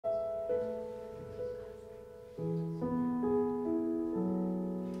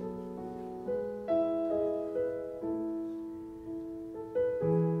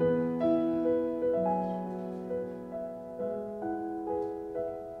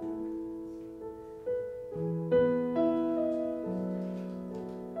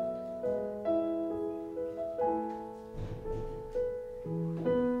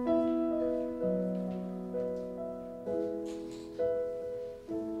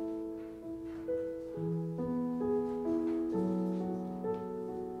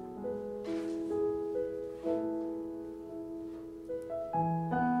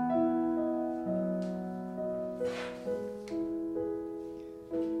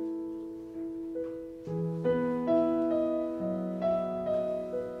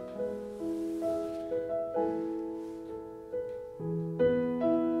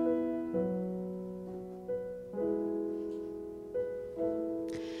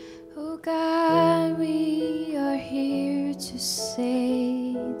God, we are here to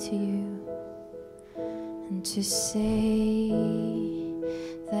say to you and to say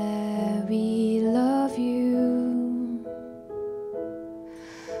that we love you.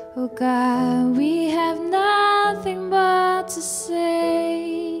 Oh God, we have nothing but to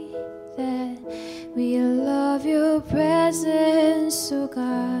say that we love your presence, oh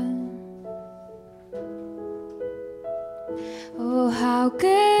God. Oh, how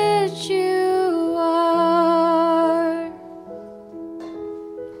good you are.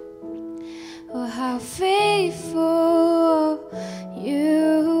 Oh, how faithful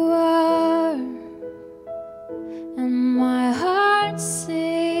you are. And my heart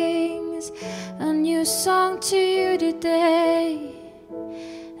sings a new song to you today,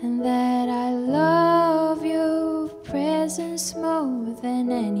 and that I love your presence more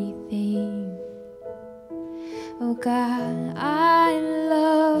than anything. Oh God, I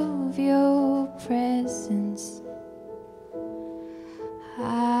love your presence.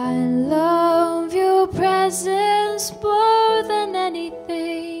 I love your presence more than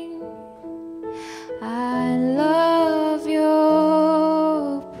anything. I love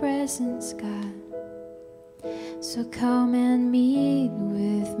your presence, God. So come and meet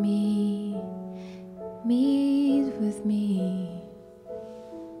with me. Meet with me.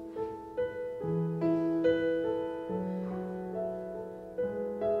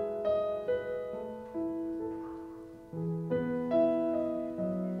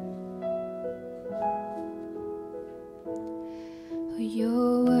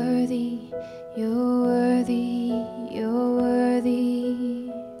 You're worthy, you're worthy, you're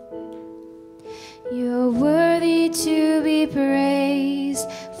worthy. You're worthy to be praised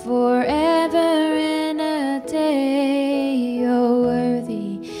forever and a day. You're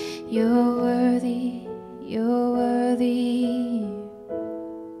worthy, you're worthy, you're worthy.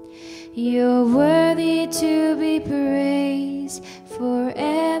 You're worthy to be praised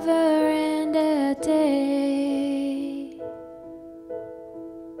forever and a day.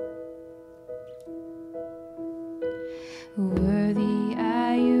 Worthy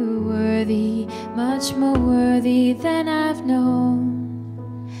are you, worthy, much more worthy than I've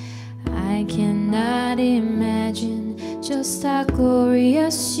known. I cannot imagine just how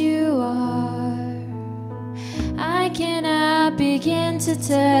glorious you are. I cannot begin to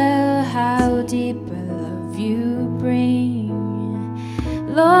tell how deep a love you bring.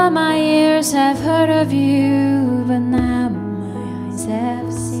 Lord, my ears have heard of you, but now my eyes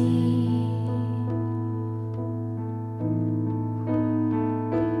have seen.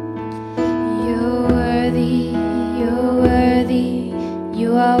 You're worthy,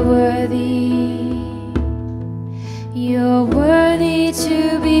 you are worthy. You're worthy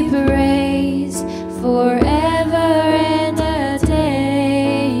to be praised forever and a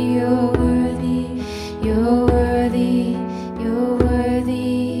day. You're worthy, you're worthy, you're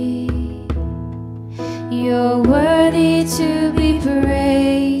worthy. You're worthy to be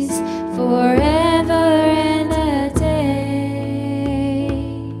praised forever and a day.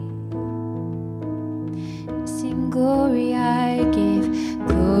 Sing glory, I give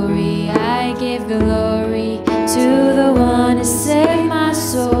glory to the one who saved my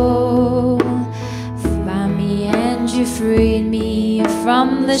soul. Found me and you freed me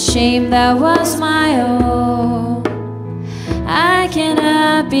from the shame that was my own. I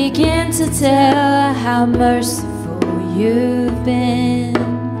cannot begin to tell how merciful you've been.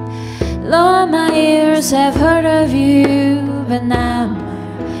 Lord, my ears have heard of you, but now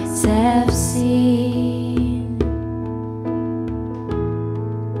my eyes have seen.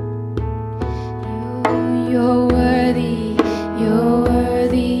 You're worthy, you're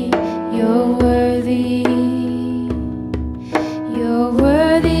worthy, you're worthy. You're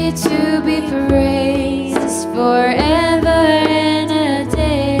worthy to be praised forever and a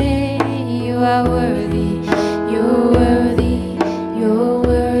day. You are worthy, you're worthy, you're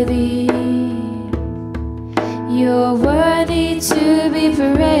worthy. You're worthy to be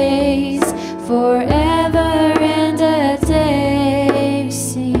praised forever and a day.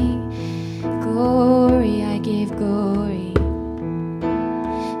 Sing glory, I give glory.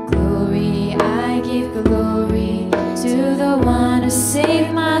 Glory, I give glory to the one who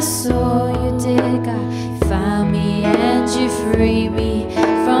saved my soul. You did, God. You found me and you freed me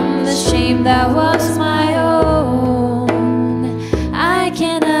from the shame that was my own. I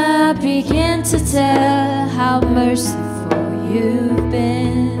cannot begin to tell how merciful you've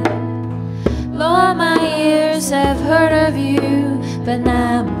been. Lord, my ears have heard of you, but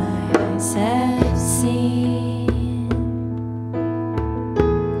now my eyes have seen.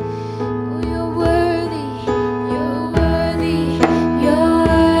 Oh, you're worthy, you're worthy, you're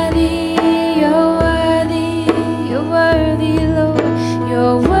worthy.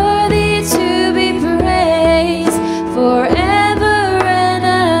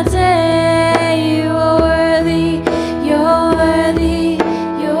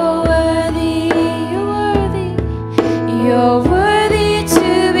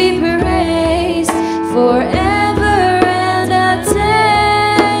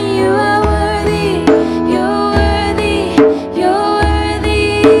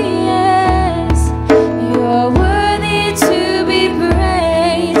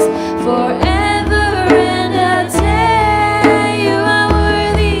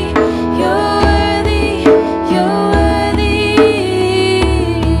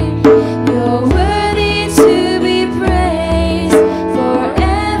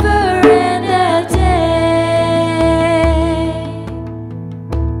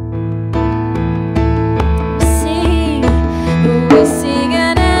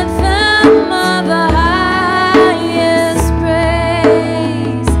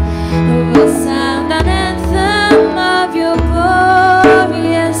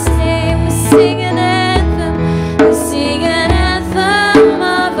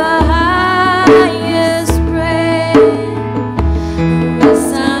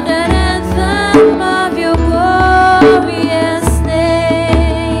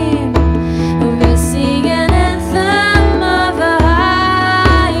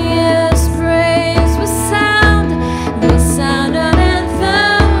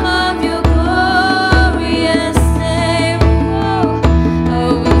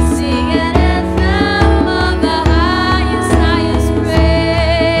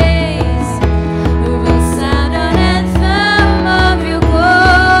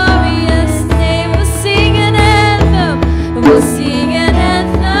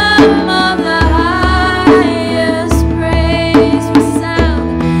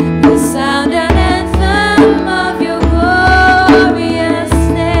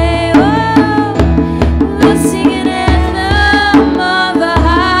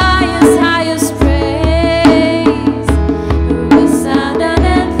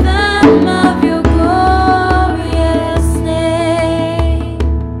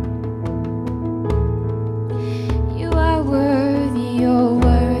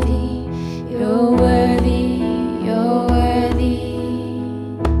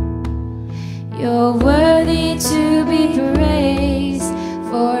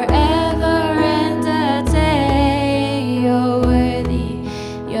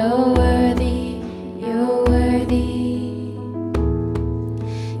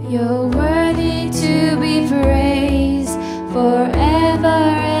 You're worthy to be praised forever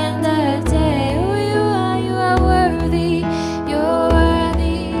and a day. Oh, you are worthy. You're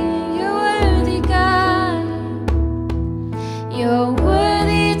worthy. You're worthy, God. You're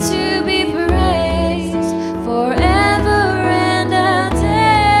worthy to be praised forever and a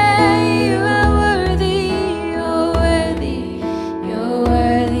day. You are worthy. You're worthy. You're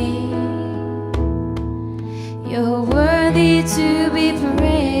worthy. You're worthy to be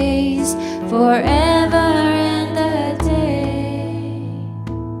praised forever and a day.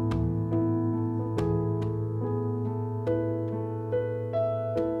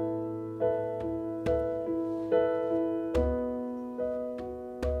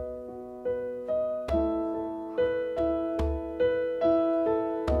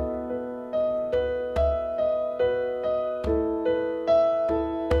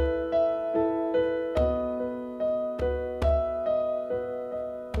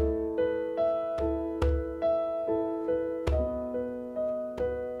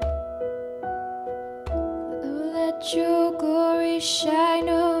 Let your glory shine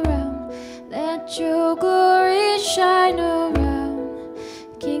around. Let your glory shine around.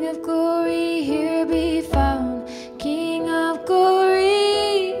 King of glory, here be found. King of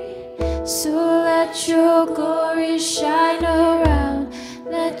glory. So let your glory shine around.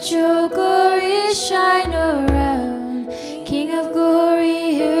 Let your glory shine around. King of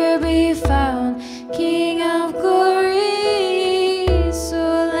glory, here be found. King of glory.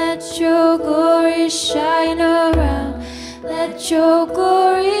 So let your glory shine around. Let your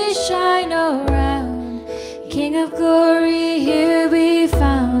glory shine around. King of glory, here be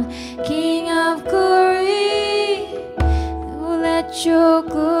found. King of glory. Oh, let your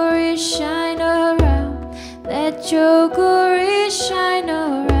glory shine around. Let your glory shine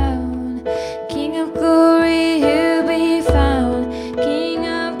around. King of glory, here be found. King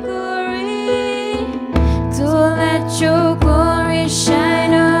of glory. So let your glory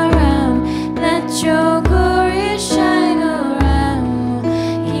shine around. Let your glory shine around.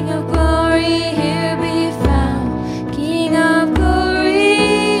 King of glory, here be found. King of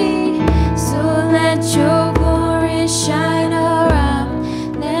glory. So let your glory shine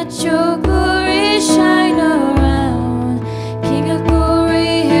around. Let your glory shine around. King of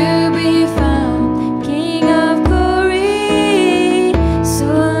glory, here be found. King of glory. So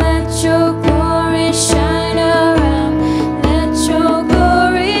let your glory shine around.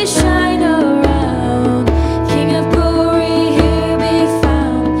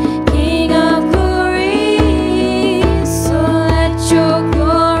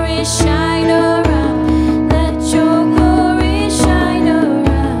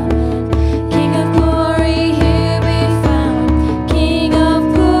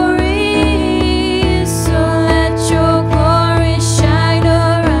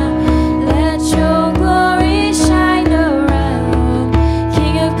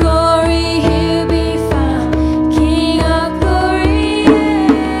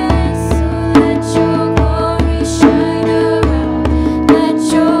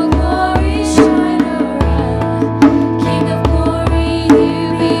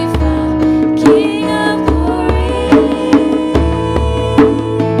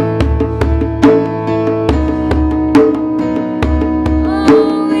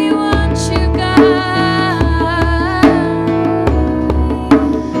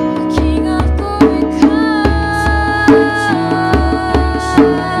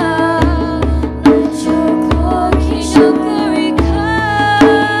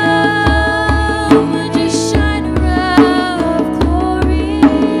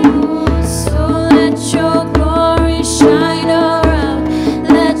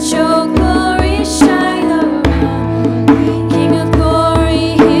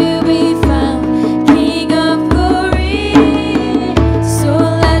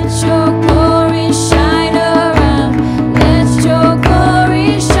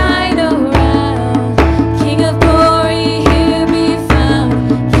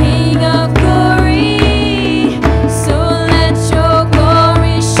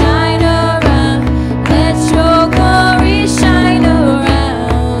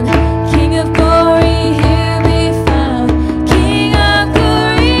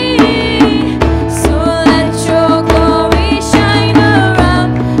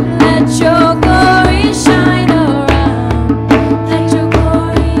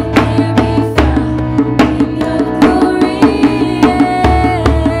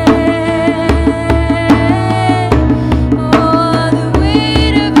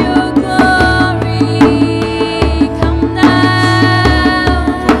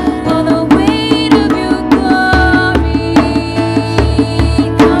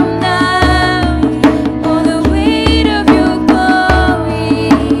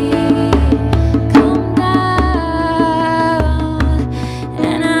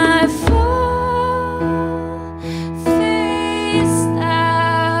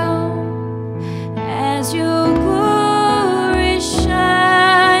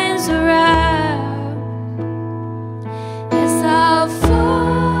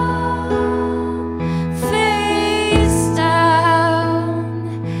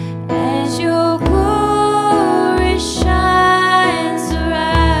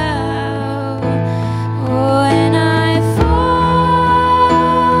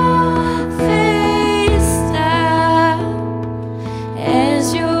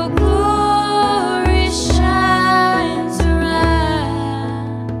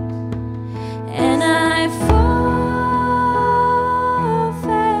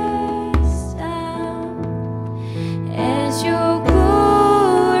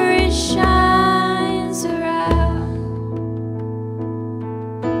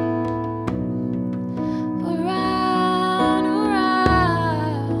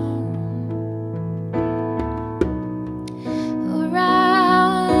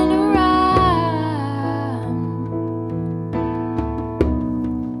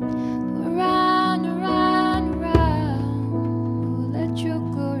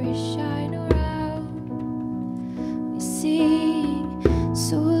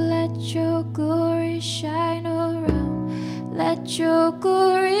 shine around. Let your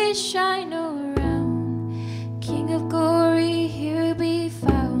glory shine around. King of glory, here be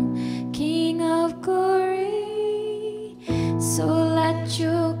found. King of glory. So let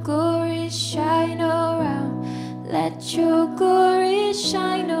your glory shine around. Let your glory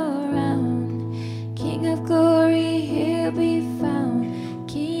shine around. King of glory, here be found.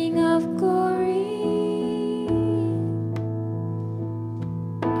 King of glory.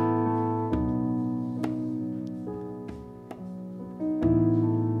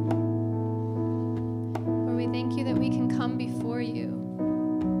 Lord, we thank you that we can come before you,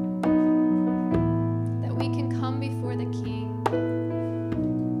 that we can come before the King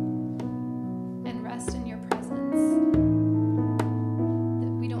and rest in your presence,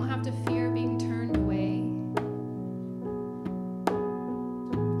 that we don't have to fear being turned away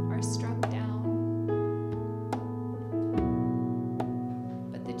or struck down,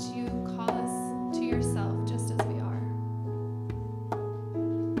 but that you call us to yourself just as we are.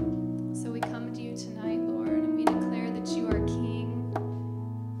 So we come to you tonight, Lord, and we declare that you are King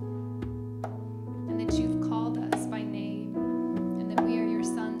and that you've called us by name and that we are your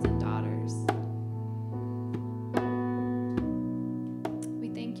sons and daughters. We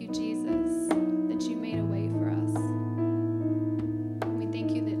thank you, Jesus, that you made a way for us. And we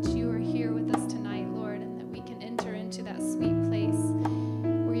thank you that you are here with us tonight, Lord, and that we can enter into that sweet place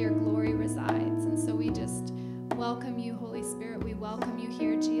where your glory resides. And so we just welcome you, Holy Spirit. We welcome you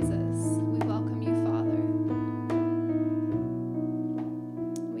here, Jesus. We welcome you, Father.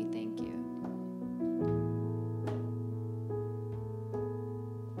 We thank you.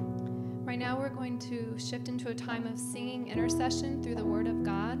 Right now we're going to shift into a time of singing intercession through the Word of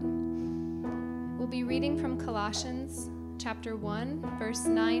God. We'll be reading from Colossians chapter 1, verse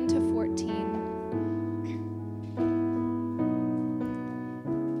 9 to 14.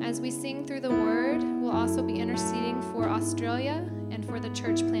 As we sing through the Word, we'll also be interceding for Australia and for the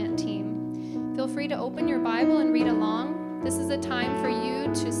church plant team. Feel free to open your Bible and read along. This is a time for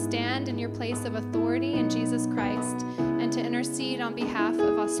you to stand in your place of authority in Jesus Christ and to intercede on behalf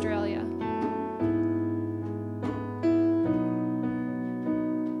of Australia.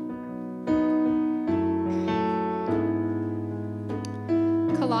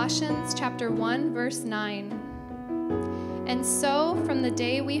 Colossians chapter 1, verse 9. And so, from the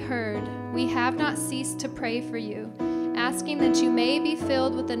day we heard, we have not ceased to pray for you, asking that you may be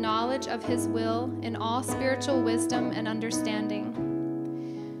filled with the knowledge of his will in all spiritual wisdom and understanding.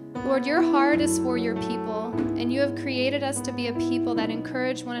 Lord, your heart is for your people, and you have created us to be a people that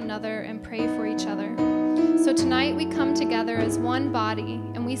encourage one another and pray for each other. So tonight we come together as one body,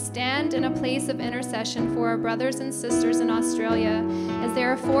 and we stand in a place of intercession for our brothers and sisters in Australia as they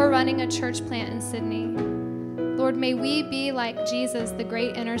are forerunning a church plant in Sydney. Lord, may we be like Jesus, the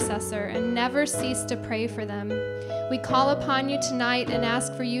great intercessor, and never cease to pray for them. We call upon you tonight and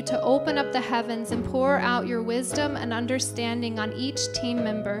ask for you to open up the heavens and pour out your wisdom and understanding on each team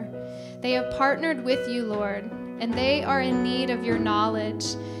member. They have partnered with you, Lord, and they are in need of your knowledge.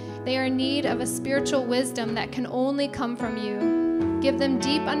 They are in need of a spiritual wisdom that can only come from you. Give them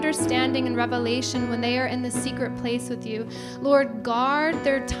deep understanding and revelation when they are in the secret place with you. Lord, guard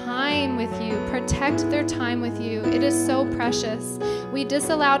their time with you. Protect their time with you. It is so precious. We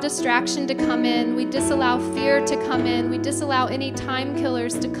disallow distraction to come in. We disallow fear to come in. We disallow any time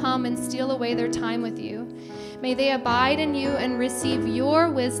killers to come and steal away their time with you. May they abide in you and receive your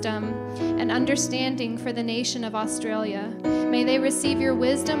wisdom and understanding for the nation of Australia. May they receive your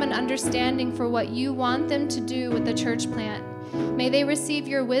wisdom and understanding for what you want them to do with the church plant. May they receive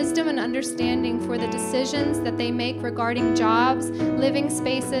your wisdom and understanding for the decisions that they make regarding jobs, living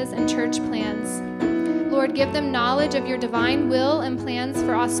spaces, and church plans. Lord, give them knowledge of your divine will and plans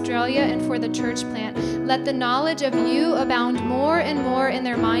for Australia and for the church plant. Let the knowledge of you abound more and more in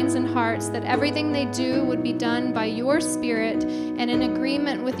their minds and hearts, that everything they do would be done by your Spirit and in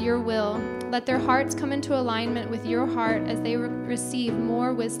agreement with your will. Let their hearts come into alignment with your heart as they receive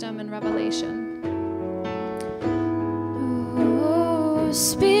more wisdom and revelation. Oh,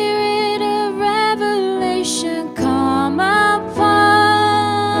 Spirit of revelation, come upon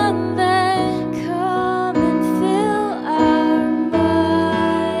them. Come and fill our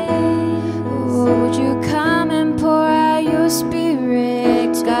minds. Oh, would you come and pour out your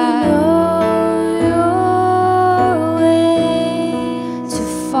Spirit, God? To know your ways, to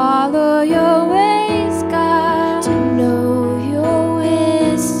follow your ways, God. To know your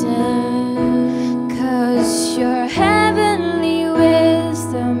wisdom, 'cause your heavenly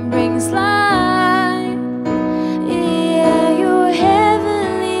wisdom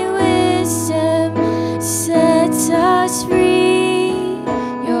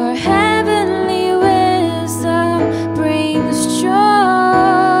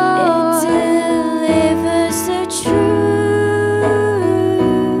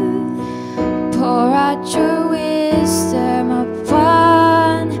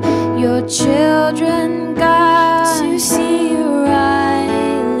children, God, to see you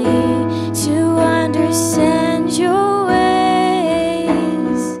rightly, to understand your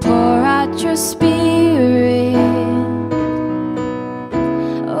ways. Pour out your Spirit.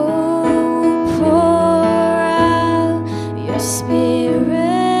 Oh, pour out your Spirit.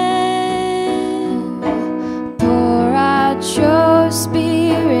 Pour out your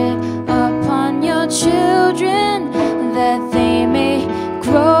Spirit upon your children, that they may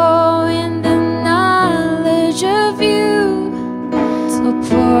grow in the knowledge of you. So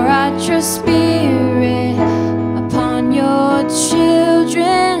pour out your Spirit upon your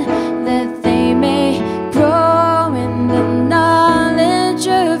children, that they may grow in the knowledge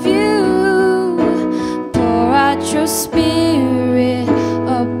of you. Pour out your Spirit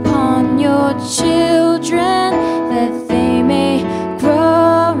upon your children, that they may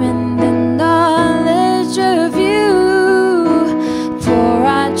grow in the knowledge of you. Pour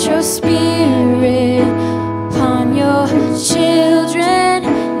out your Spirit upon your children,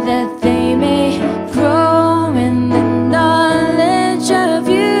 that they may grow in the knowledge of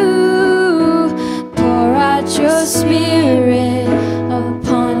you. Pour out your Spirit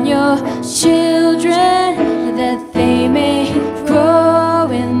upon your children, that they may grow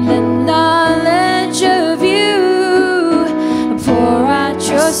in the knowledge of you. Pour out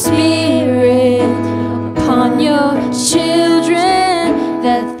your Spirit upon your children,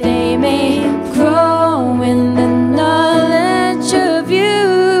 that they may grow in the knowledge of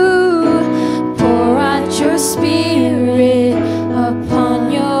you. Pour out your Spirit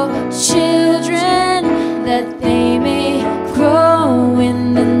upon your children, that they may grow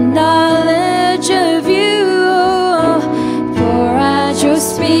in the knowledge of you. Pour out your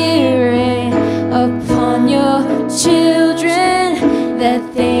Spirit upon your children, that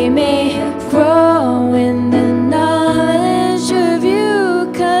they may grow in the knowledge of you.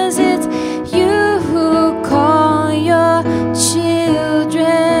 'Cause it's you who call your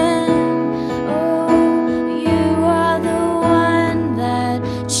children. Oh, you are the one that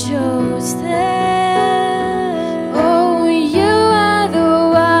chose them. Oh, you are the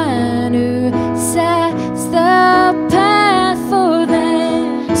one who sets the path for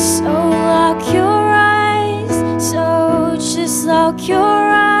them. So lock your eyes, so just lock your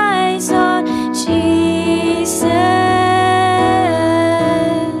eyes on Jesus.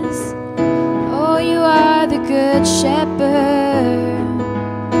 Oh, you are the good shepherd.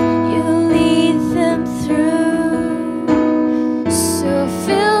 You lead them through. So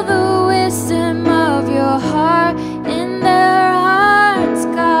fill the wisdom of your heart in their hearts,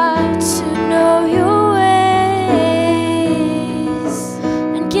 God, to know your ways,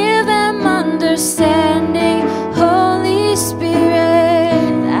 and give them understanding, Holy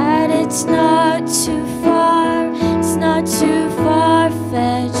Spirit, that it's not too far, it's not too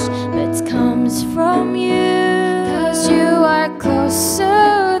far-fetched, but it comes from you. 'Cause you are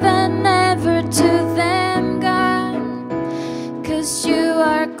closer than ever to them, God. 'Cause you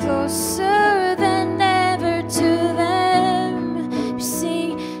are closer than ever to them. We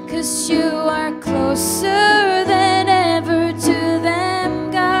sing, 'cause you are closer than ever to them,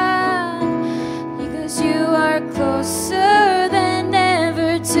 God. Because you are closer than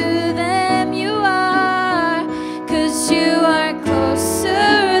ever to them. You are, 'cause you are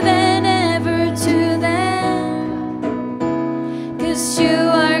closer than ever to them. 'Cause you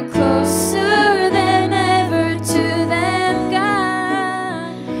are closer than ever to them,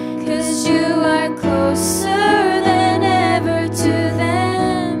 God. 'Cause you are closer than ever to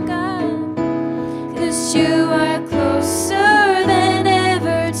them, God. 'Cause you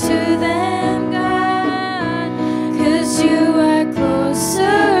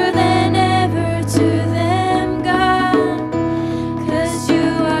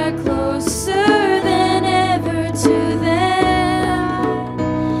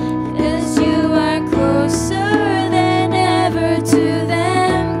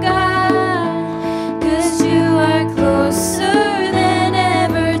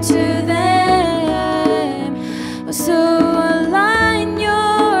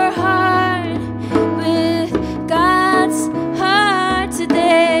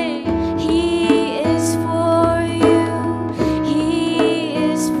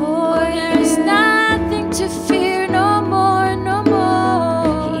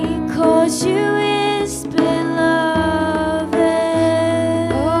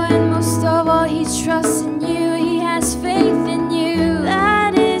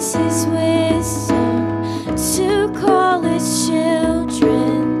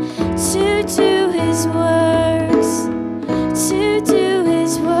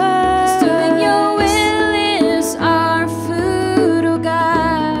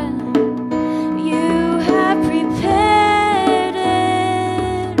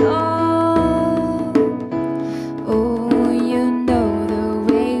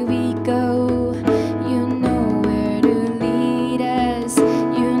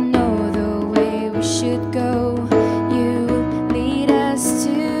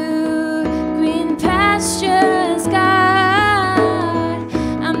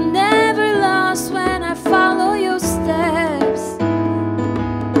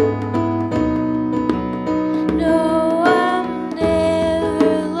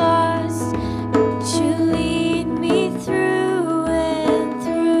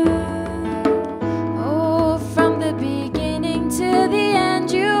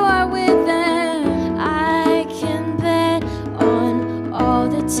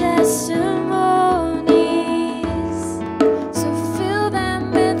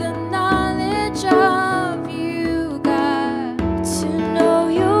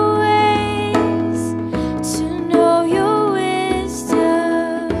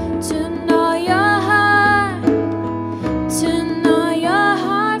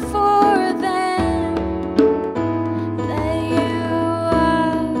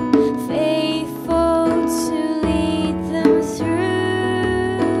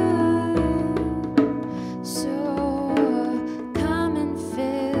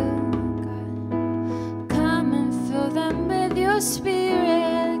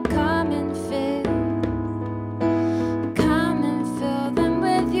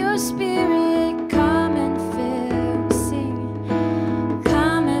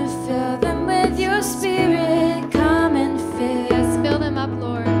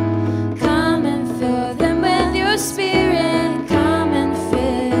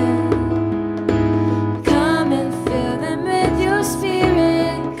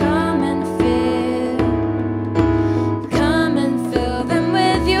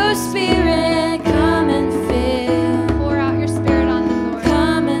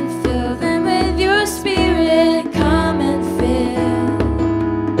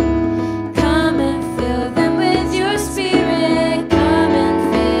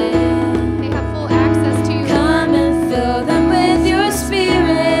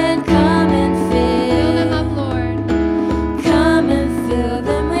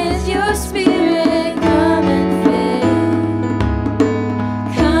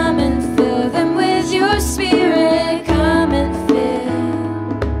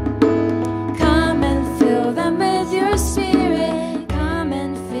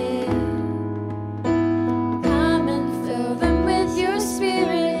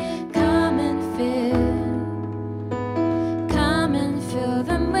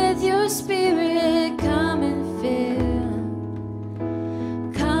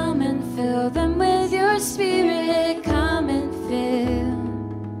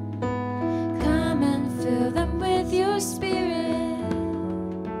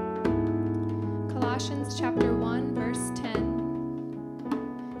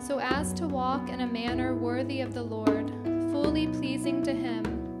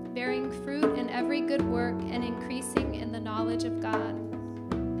bearing fruit in every good work and increasing in the knowledge of God.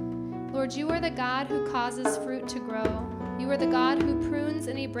 Lord, you are the God who causes fruit to grow. You are the God who prunes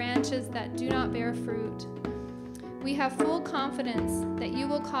any branches that do not bear fruit. We have full confidence that you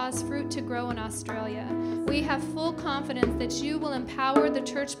will cause fruit to grow in Australia. We have full confidence that you will empower the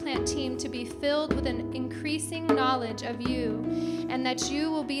church plant team to be filled with an increasing knowledge of you, and that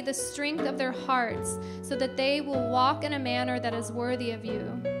you will be the strength of their hearts so that they will walk in a manner that is worthy of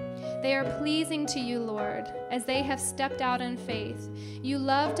you. They are pleasing to you, Lord, as they have stepped out in faith. You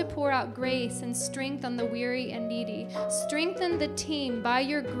love to pour out grace and strength on the weary and needy. Strengthen the team by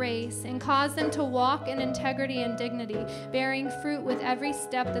your grace and cause them to walk in integrity and dignity, bearing fruit with every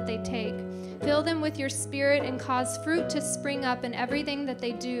step that they take. Fill them with your spirit and cause fruit to spring up in everything that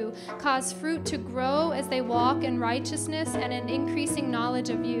they do. Cause fruit to grow as they walk in righteousness and in increasing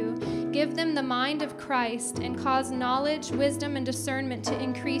knowledge of you. Give them the mind of Christ and cause knowledge, wisdom, and discernment to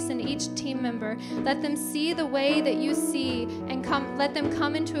increase in each team member. Let them see the way that you see and let them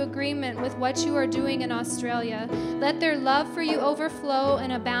come into agreement with what you are doing in Australia. Let their love for you overflow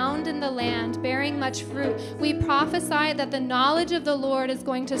and abound in the land, bearing much fruit. We prophesy that the knowledge of the Lord is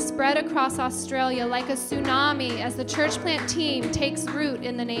going to spread across Australia like a tsunami as the church plant team takes root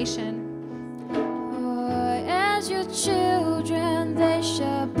in the nation. Oh, as your children, they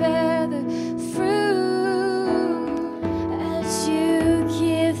shall bear the fruit as you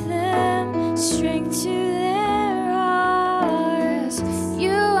give them strength to their hearts.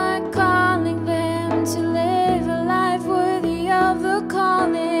 You are calling them to live a life worthy of the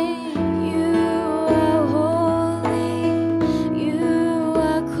calling. You are holy, you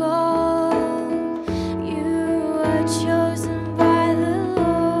are called, you are chosen by the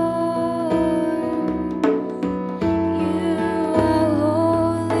Lord. You are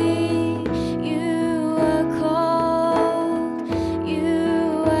holy, you are called,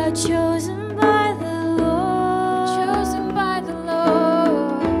 you are chosen by the Lord. Chosen by the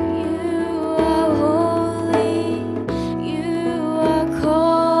Lord. You are holy, you are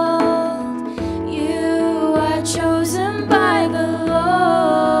called, you are chosen by the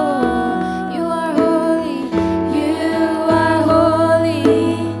Lord. You are holy, you are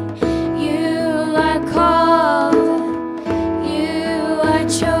holy, you are called, you are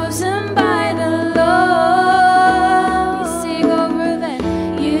chosen by the Lord. We sing over them.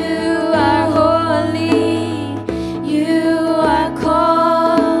 You are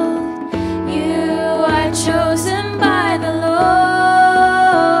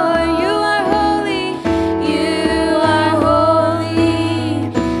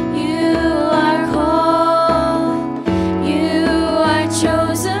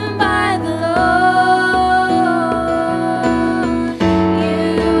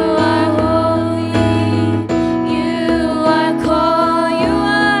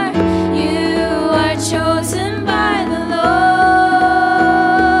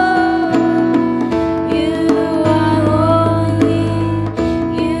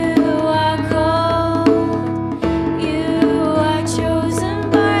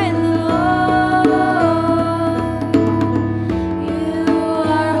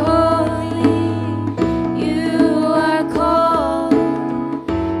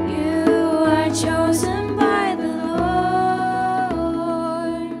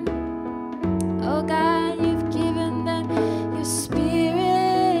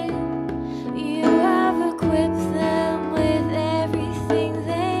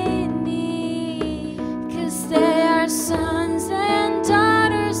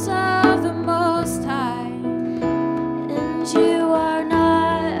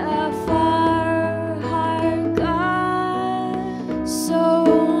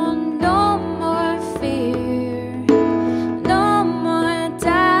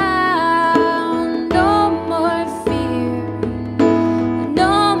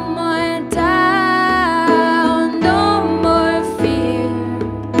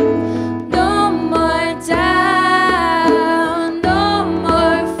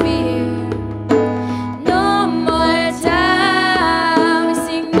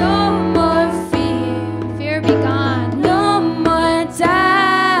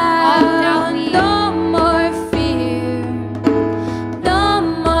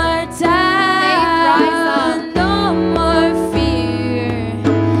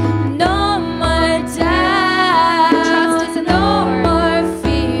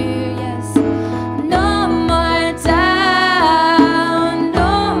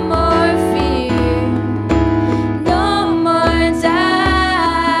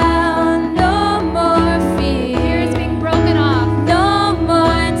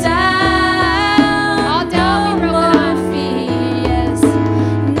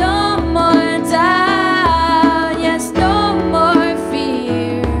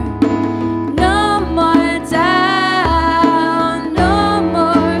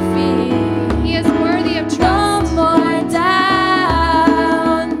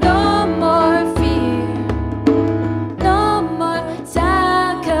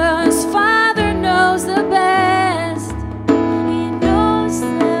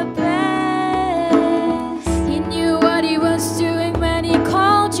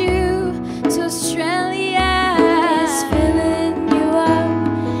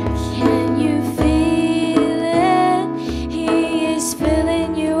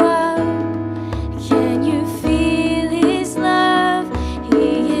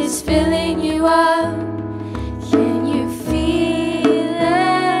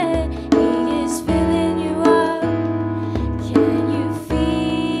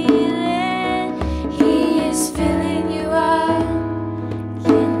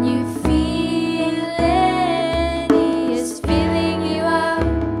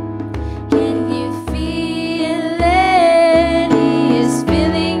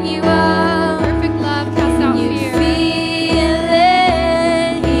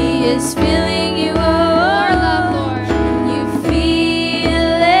is filling you More up. love, Lord. Can you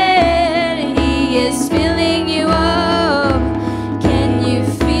feel it? He is filling you up. Can you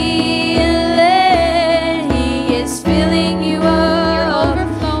feel it? He is filling you You're up.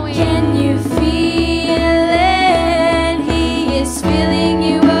 overflowing. Can you feel it? He is filling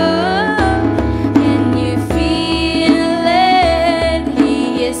you up. Can you feel it?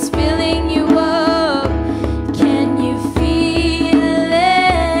 He is filling you up. Can you feel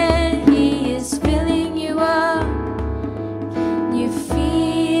it? He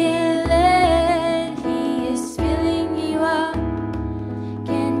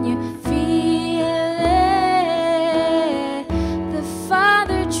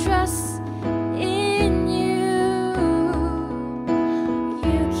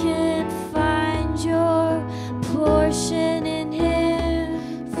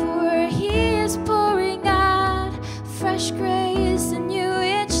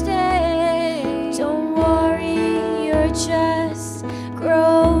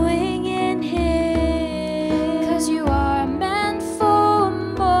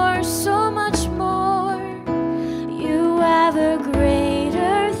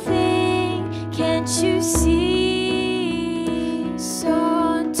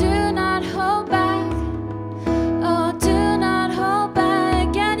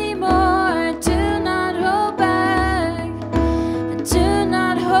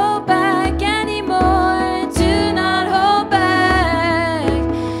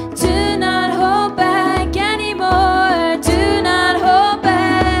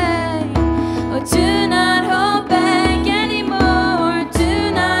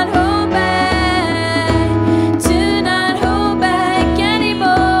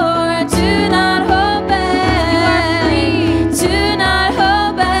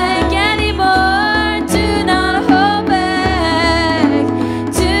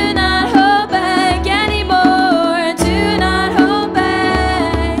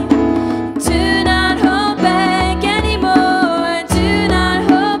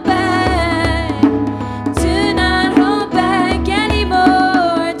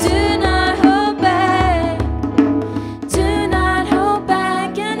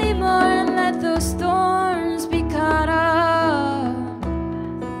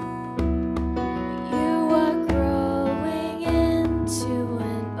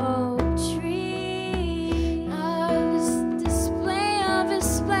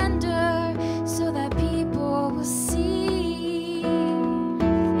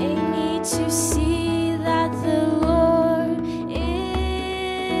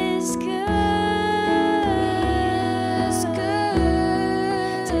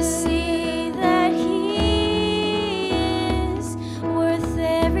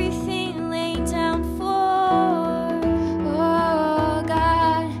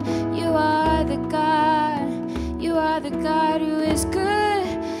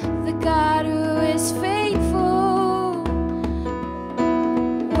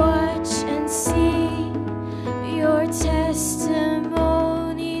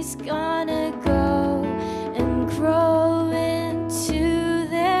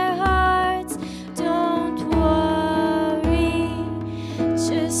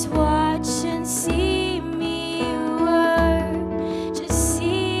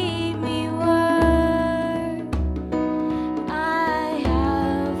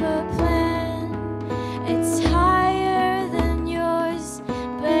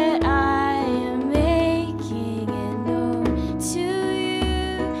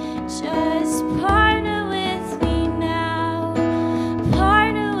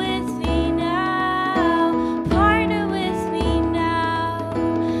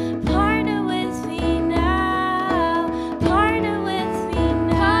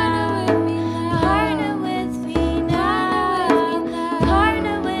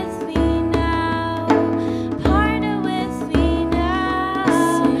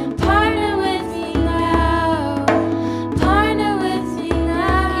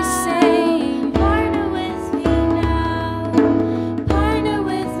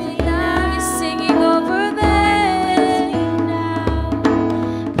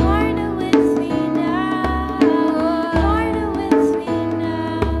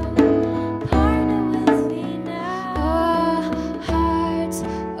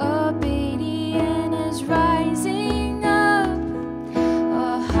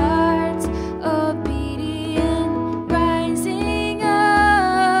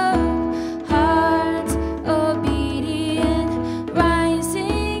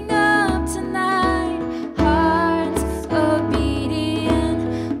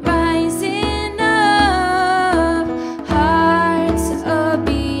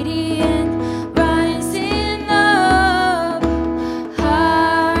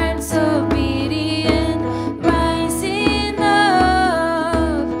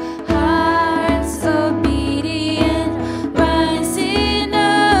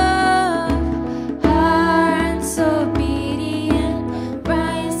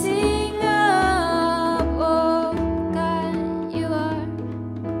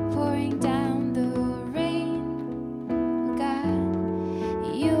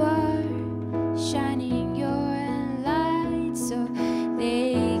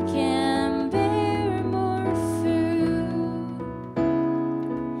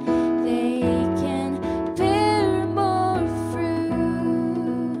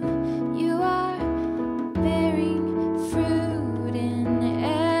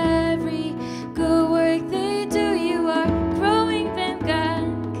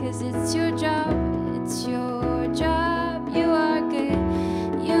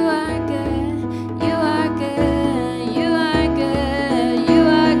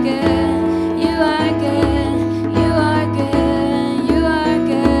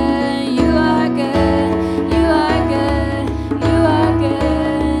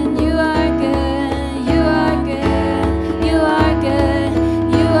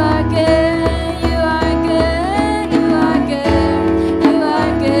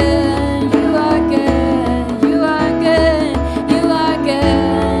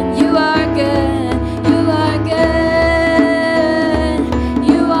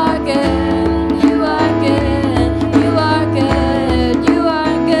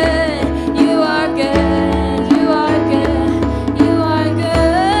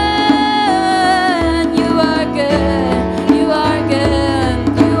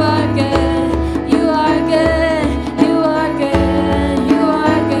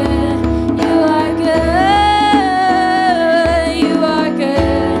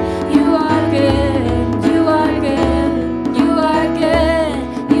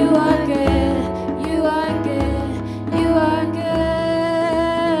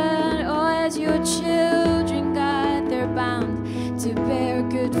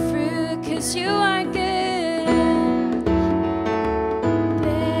 'cause you are good.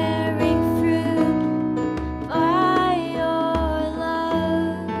 Bearing fruit by your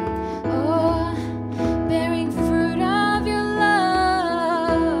love. Oh, bearing fruit of your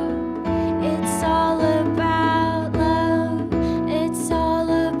love. It's all about love. It's all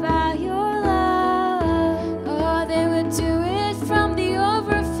about your love. Oh, they would do it from the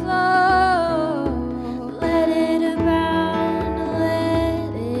overflow. Let it abound,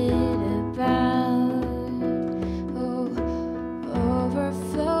 let it abound. Oh,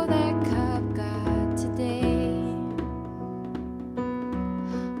 overflow that cup, God, today.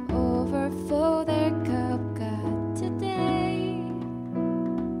 Overflow that cup, God, today.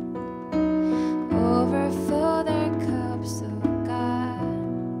 Overflow their cups, oh God.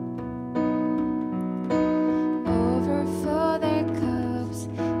 Overflow their cups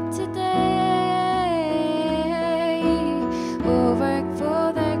today.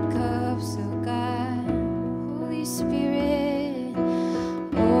 Overflow their cups, oh God. Holy Spirit,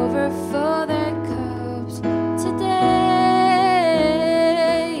 overflow their cups today.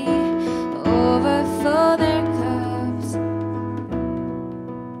 Overflow their cups.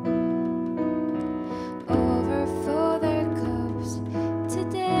 Overflow their cups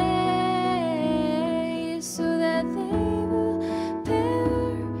today, so that they will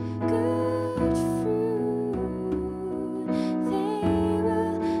bear good fruit. They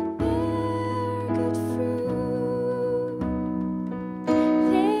will bear good fruit.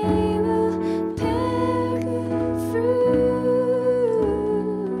 They will bear good fruit.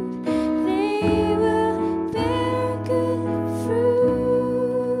 They will bear good fruit.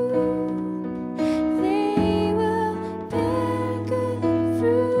 They will bear good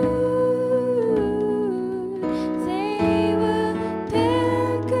fruit. They will bear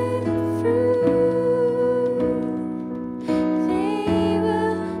good fruit. They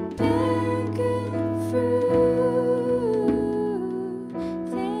will bear good fruit.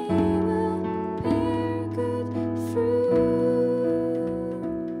 They will bear good fruit.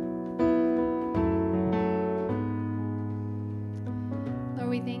 Lord,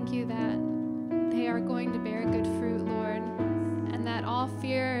 we thank you that they are going to bear good fruit, Lord, and that all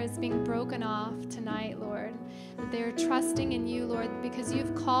fear is being broken off tonight, Lord. That they are trusting in you, Lord, because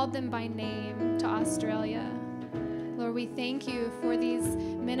you've called them by name to Australia. Lord, we thank you for these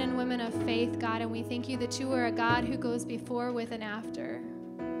men and women of faith, God, and we thank you that you are a God who goes before, with, and after,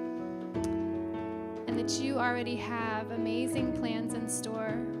 and that you already have amazing plans in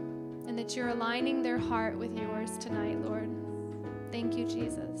store, and that you're aligning their heart with yours tonight, Lord. Thank you,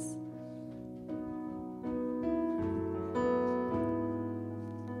 Jesus.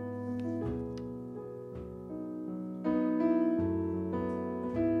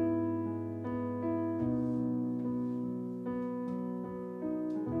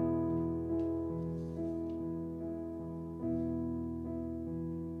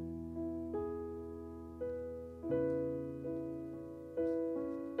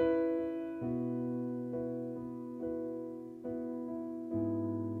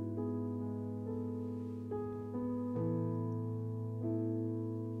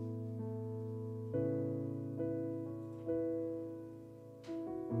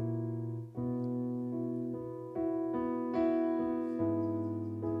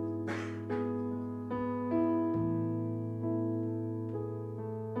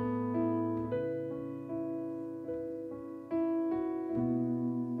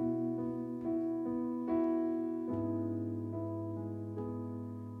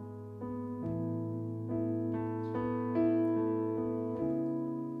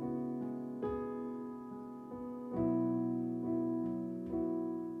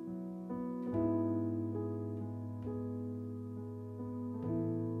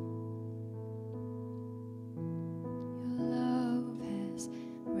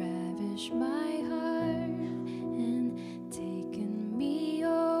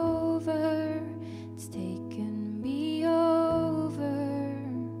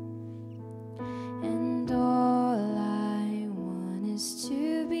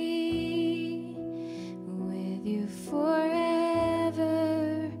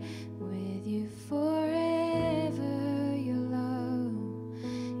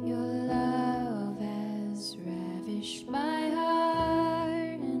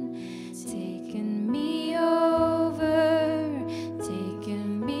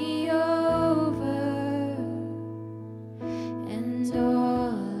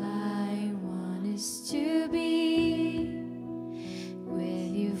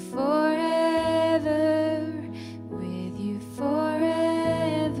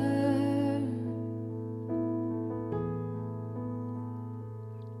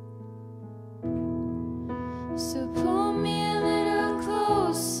 So pull me a little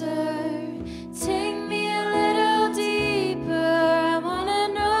closer, take me a little deeper. I wanna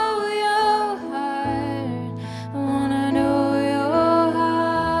know your heart, I wanna know your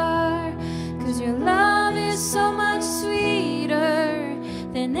heart. 'Cause your love is so much sweeter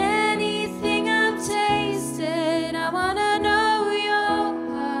than anything I've tasted. I wanna know your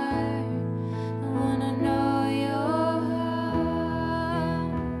heart, I wanna know your heart.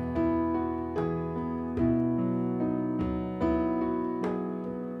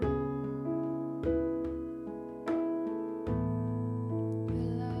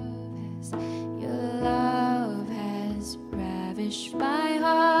 Your love has ravished my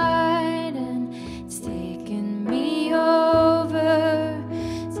heart, and it's taken me over,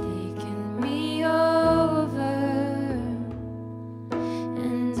 it's taken me over.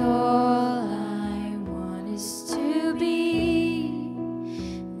 And all I want is to be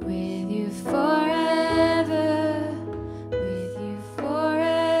with you forever, with you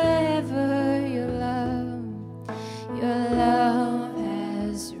forever. Your love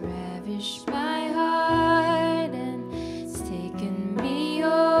has ravished my heart, and it's taken me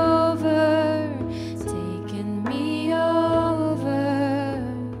over, it's taken me over.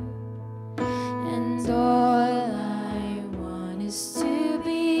 And all I want is to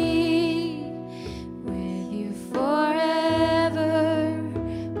be with you forever,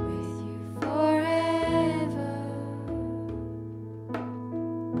 with you forever.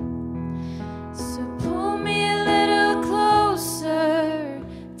 So pull me a little closer,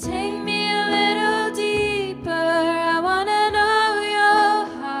 take me a little deeper. I wanna know your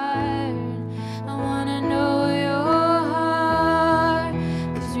heart, I wanna know your heart.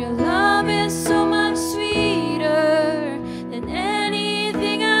 'Cause your love is so much sweeter than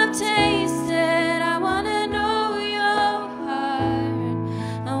anything I've tasted. I wanna know your heart,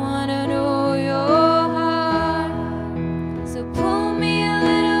 I wanna know your heart. So pull me a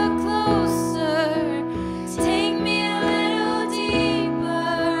little closer, take me a little deeper.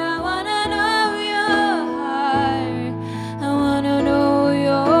 I wanna know your heart, I wanna know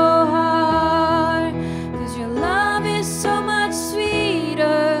your heart. 'Cause your love is so much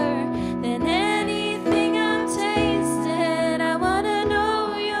sweeter than anything I've tasted. I wanna know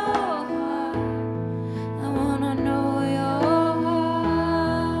your heart, I wanna know your heart.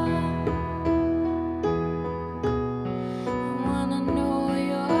 I wanna know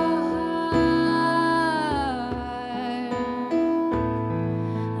your heart,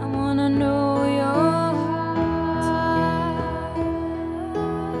 I wanna know your heart, I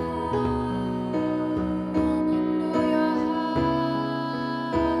wanna know your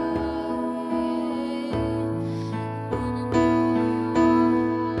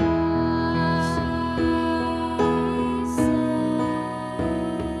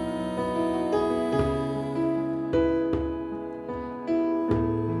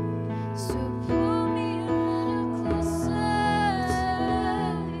So pull me a little closer.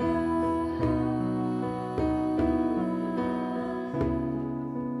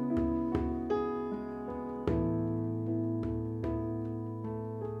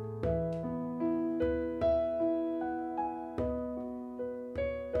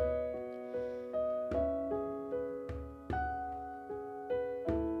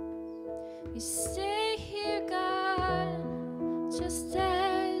 We stay here, God, just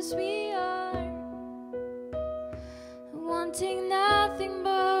as we are, wanting nothing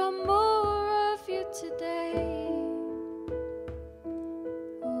but more of you today.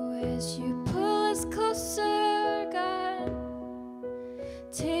 Oh, as you pull us closer, God,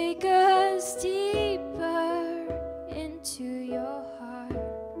 take us deeper into your heart.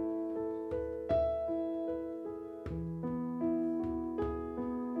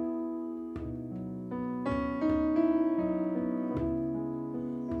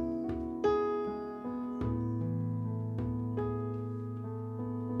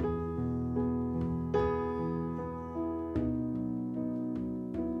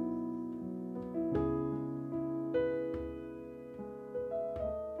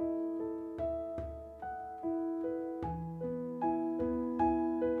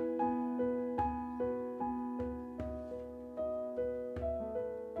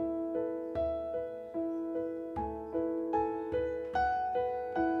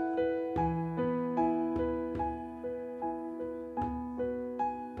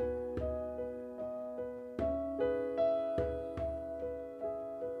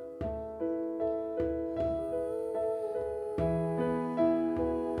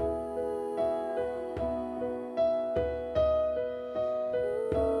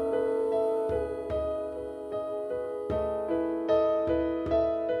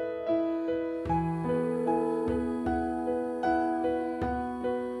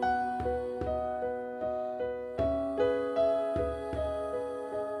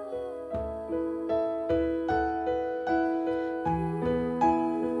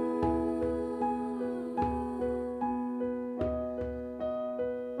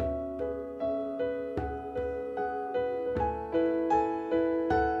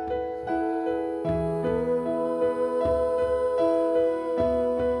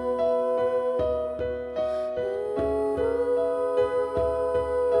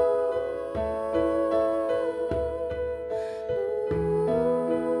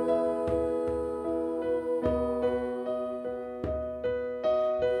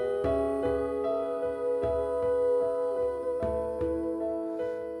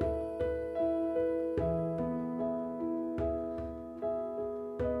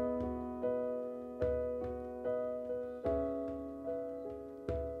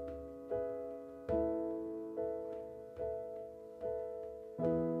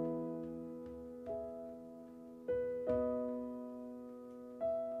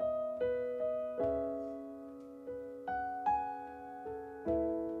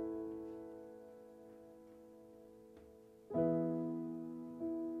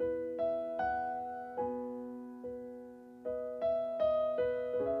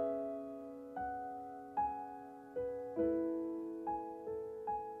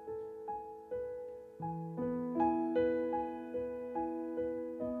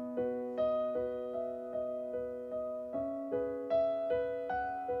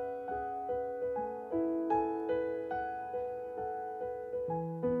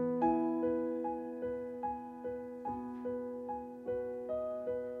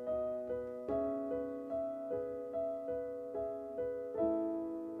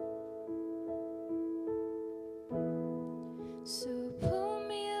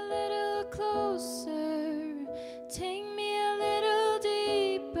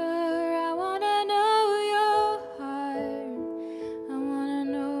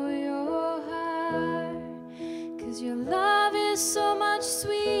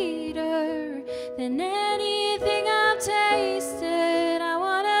 than anything I've tasted. I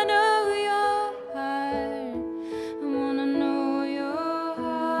wanna know your heart. I wanna know your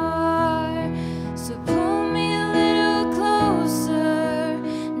heart. So pull me a little closer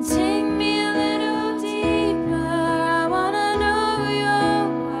and take me a little deeper. I wanna know your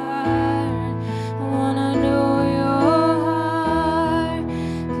heart. I wanna know your heart.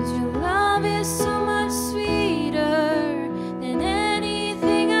 'Cause your love is so much sweeter than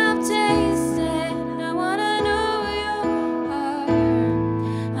anything I've tasted. I wanna know your heart.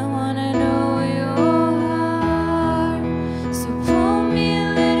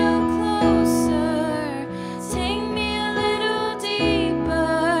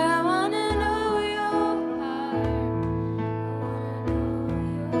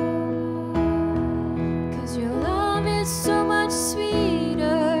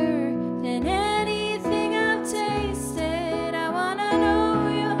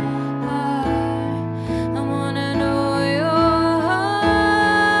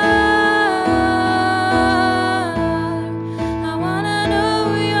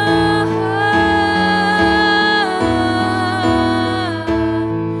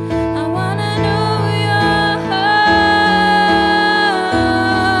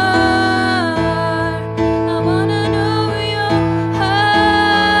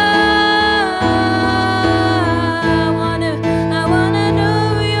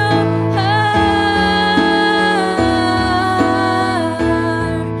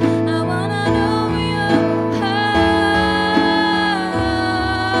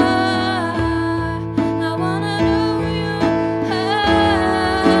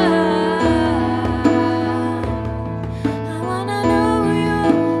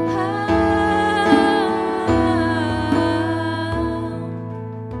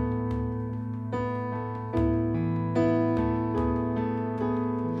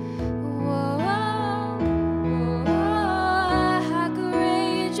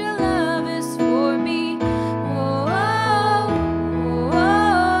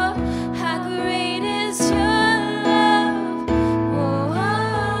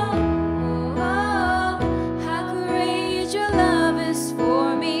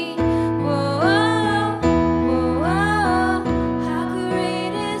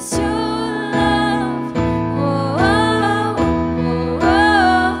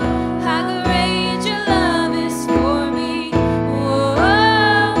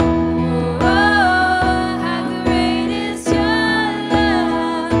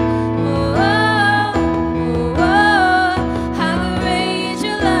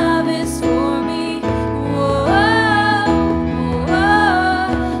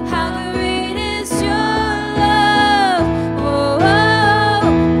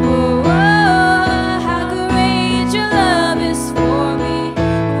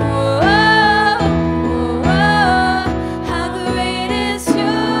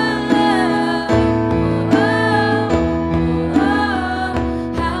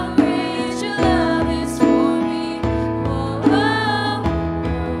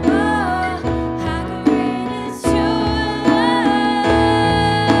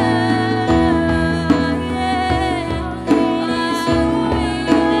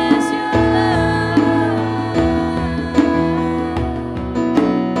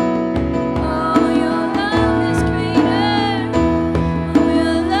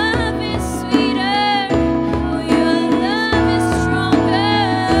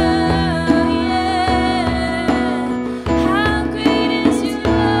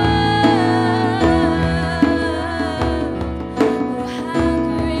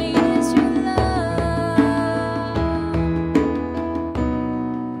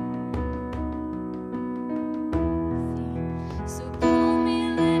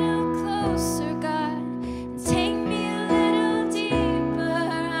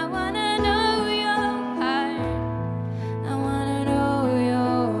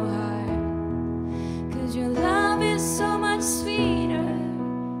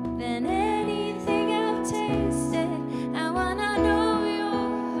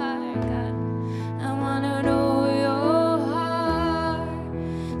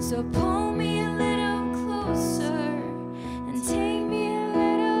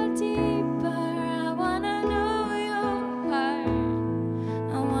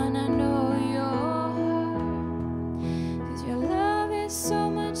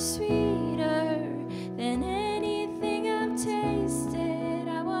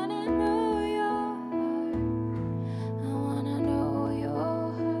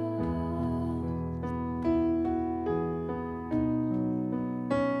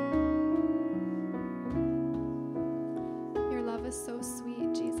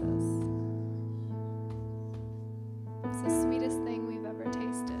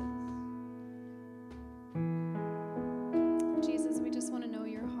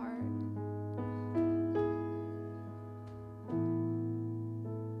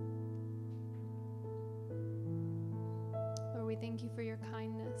 thank you for your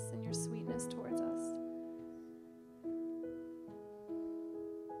kindness and your sweetness towards us.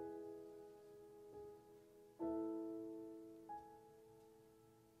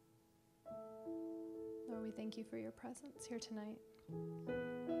 Lord, we thank you for your presence here tonight.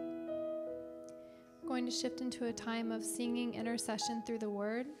 We're going to shift into a time of singing intercession through the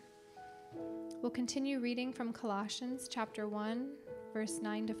word. We'll continue reading from Colossians chapter 1, verse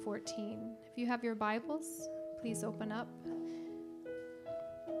 9 to 14. If you have your Bibles, please open up.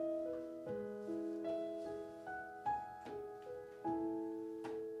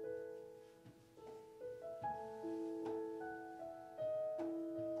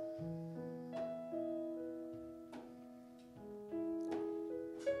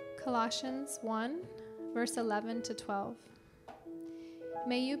 Colossians 1, verse 11 to 12.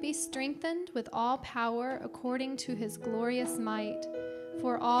 May you be strengthened with all power according to his glorious might,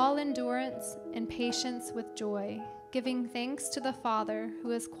 for all endurance and patience with joy, giving thanks to the Father who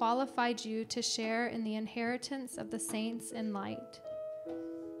has qualified you to share in the inheritance of the saints in light.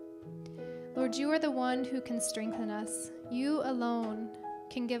 Lord, you are the one who can strengthen us. You alone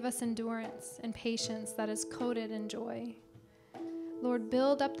can give us endurance and patience that is coated in joy. Lord,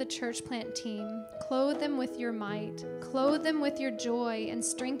 build up the church plant team. Clothe them with your might. Clothe them with your joy and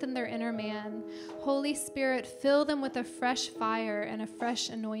strengthen their inner man. Holy Spirit, fill them with a fresh fire and a fresh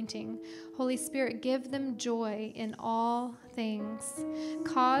anointing. Holy Spirit, give them joy in all things.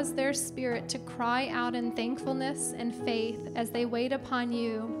 Cause their spirit to cry out in thankfulness and faith as they wait upon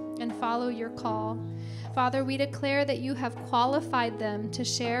you and follow your call. Father, we declare that you have qualified them to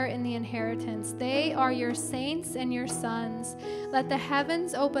share in the inheritance. They are your saints and your sons. Let the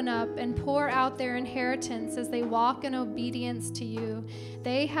heavens open up and pour out their inheritance as they walk in obedience to you.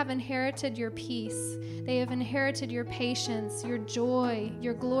 They have inherited your peace. They have inherited your patience, your joy,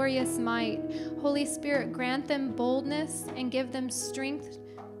 your glorious might. Holy Spirit, grant them boldness and give them strength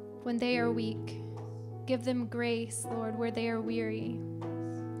when they are weak. Give them grace, Lord, where they are weary.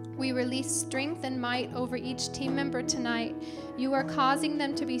 We release strength and might over each team member tonight. You are causing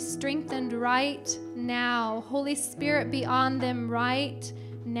them to be strengthened right now. Holy Spirit, be on them right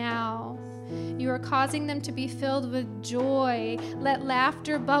now. You are causing them to be filled with joy. Let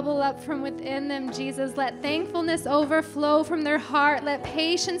laughter bubble up from within them, Jesus. Let thankfulness overflow from their heart. Let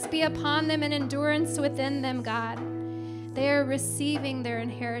patience be upon them and endurance within them, God. They are receiving their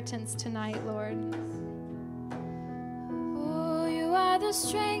inheritance tonight, Lord. You are the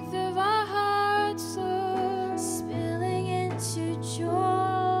strength of our hearts, Lord, spilling into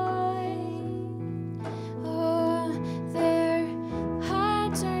joy. Oh, their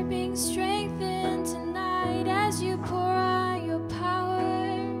hearts are being strengthened tonight as you pour out your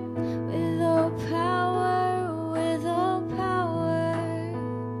power, with all power, with all power.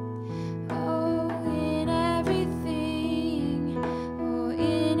 Oh, in everything, oh,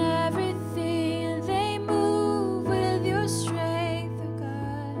 in everything, they move with your strength.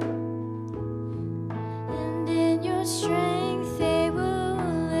 Strength, they will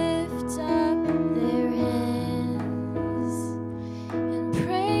lift up their hands and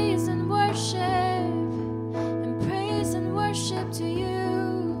praise and worship to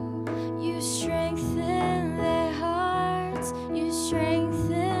you. You strengthen their hearts, you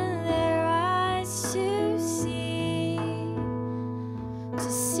strengthen their eyes to see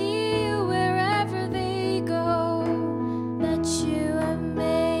you wherever they go, that you have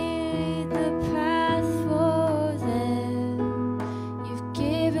made the path for them. You've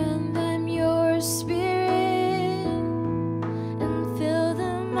given them your spirit and fill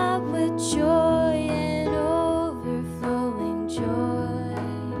them up with joy and overflowing joy.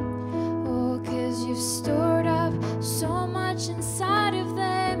 Oh, 'cause you've stored up so much inside of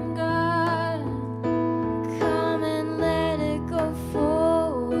them, God. Come and let it go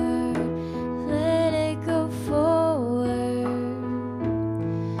forward. Let it go forward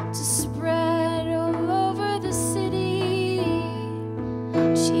to spread all over the city.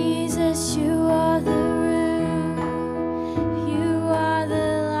 Jesus, you are the root. You are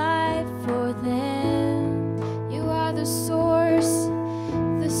the life for them. You are the source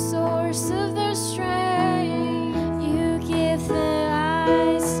of their strength. You give their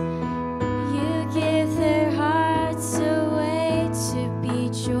eyes, you give their hearts a way to be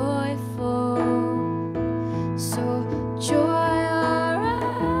joyful. So joy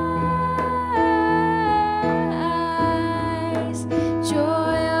arise,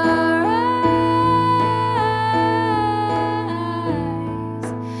 joy arise.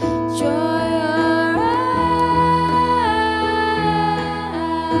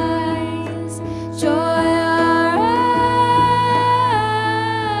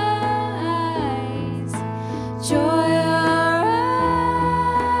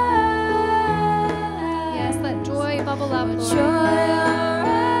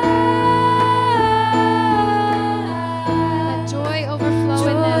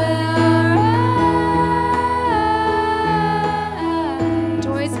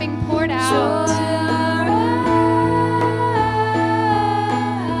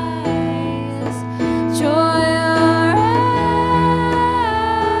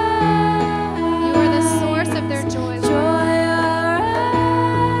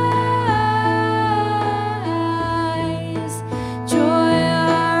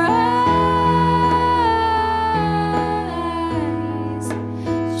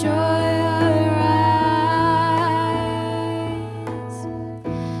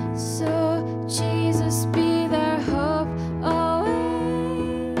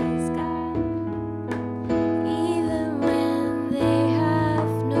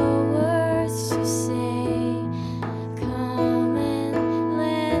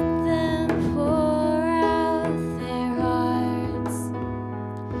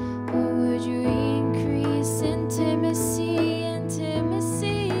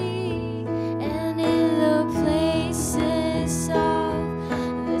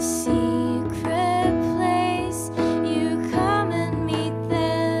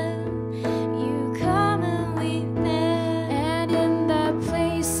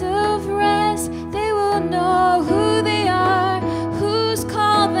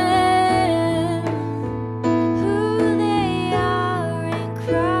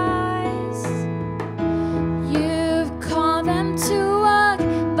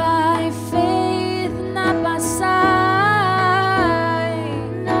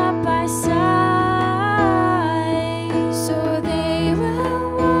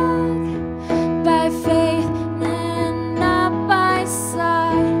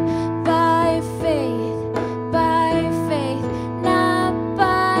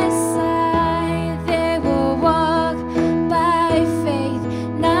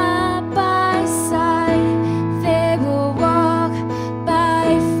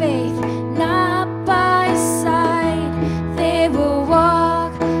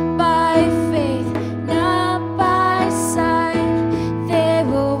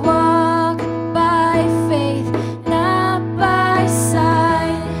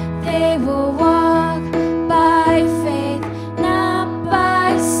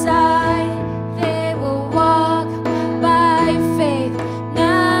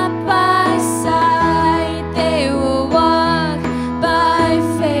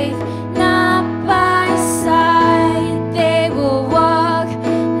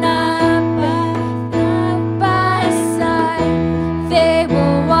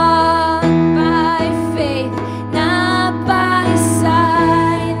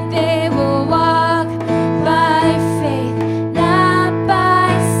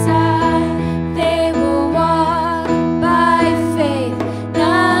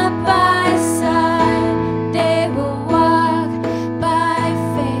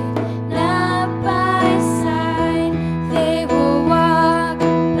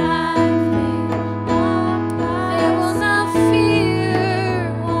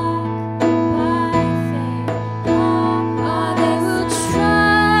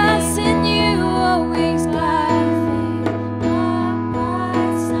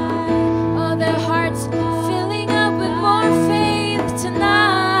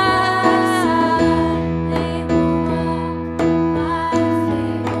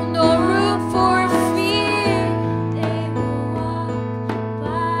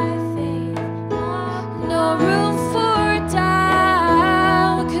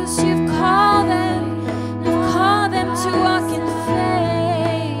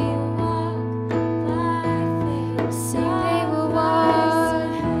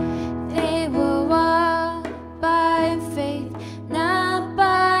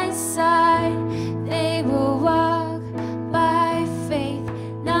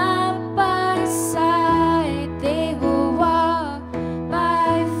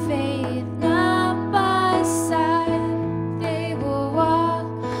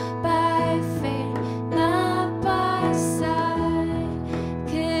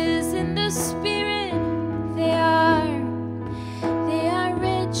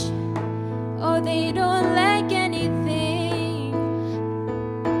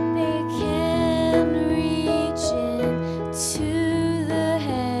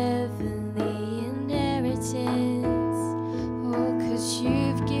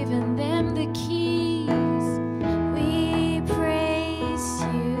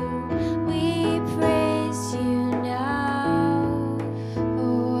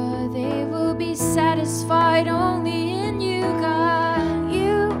 satisfied only in you, God.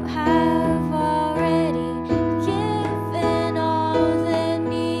 You have already given all their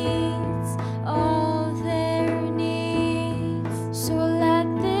needs, So let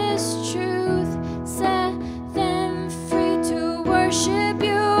this truth set them free to worship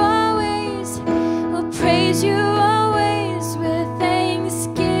you always. We'll praise you always with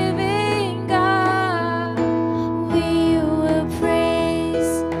thanksgiving, God. We will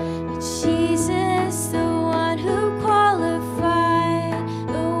praise Jesus, the one who qualified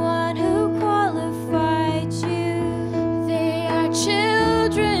you. They are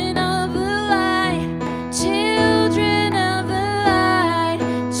children of the light, children of the light,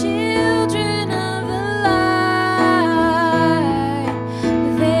 children of the light.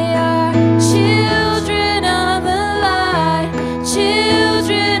 They are children of the light,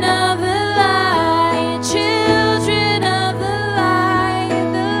 children of the light, children of the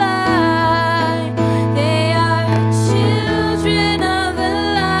light, the light. They are children of the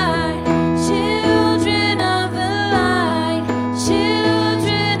light, children of the light,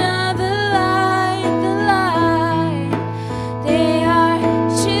 children of the light, the light. They are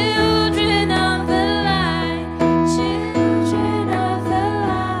children of the light, children of the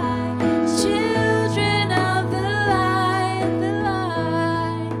light, children of the light, the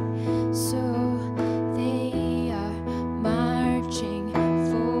light. So they are marching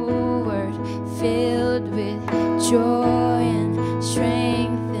forward, filled with joy and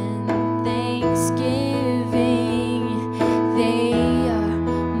strength and thanksgiving. They are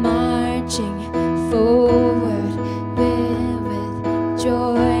marching forward with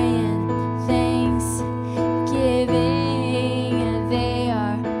joy and thanksgiving. They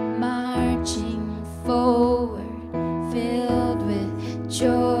are marching forward, filled with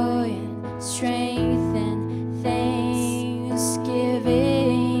joy and strength and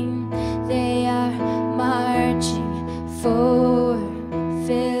thanksgiving. They are marching forward,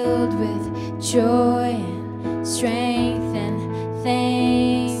 filled with joy and strength and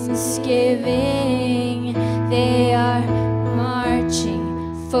thanksgiving. They are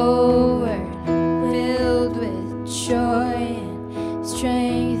marching forward, filled with joy and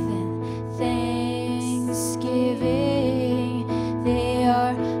strength and thanksgiving. They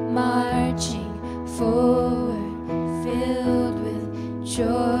are marching forward, filled with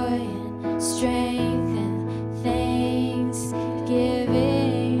joy and strength and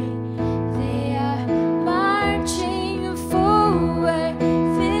thanksgiving. They are marching forward,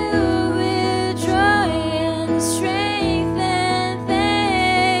 filled with joy and strength and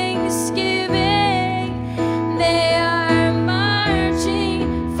thanksgiving. They are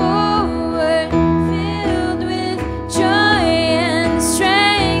marching forward, filled with joy and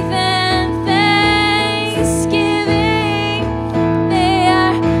strength and thanksgiving. They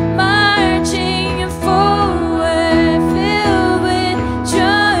are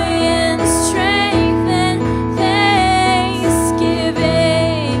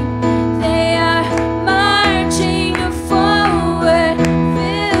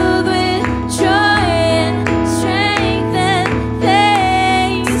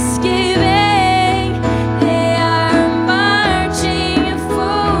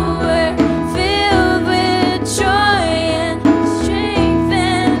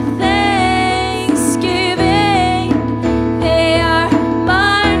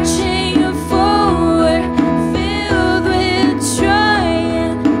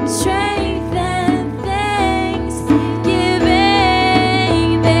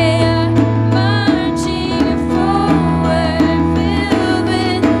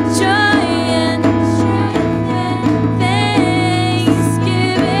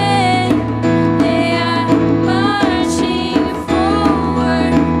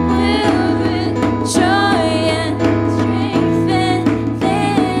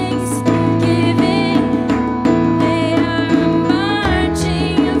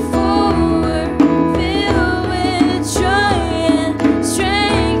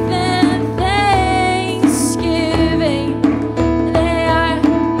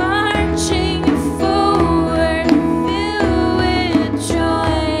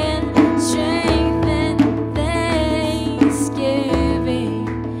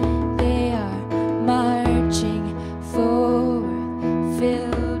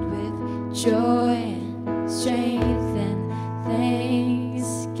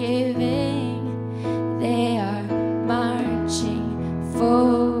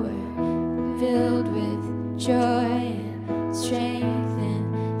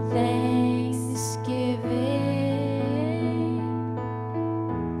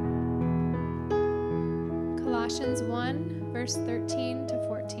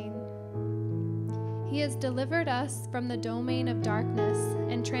has delivered us from the domain of darkness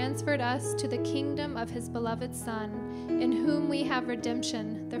and transferred us to the kingdom of his beloved Son, in whom we have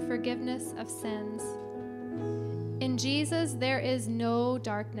redemption, the forgiveness of sins. In Jesus, there is no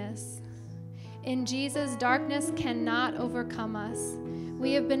darkness. In Jesus, darkness cannot overcome us.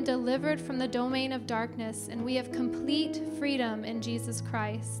 We have been delivered from the domain of darkness, and we have complete freedom in Jesus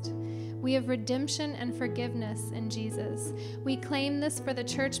Christ. We have redemption and forgiveness in Jesus. We claim this for the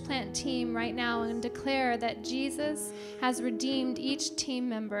church plant team right now and declare that Jesus has redeemed each team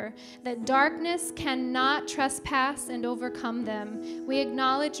member, that darkness cannot trespass and overcome them. We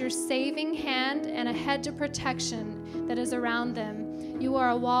acknowledge your saving hand and a hedge of protection that is around them. You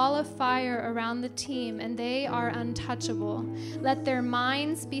are a wall of fire around the team, and they are untouchable. Let their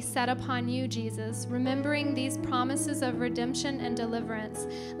minds be set upon you, Jesus, remembering these promises of redemption and deliverance.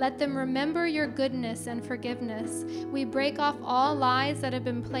 Let them remember your goodness and forgiveness. We break off all lies that have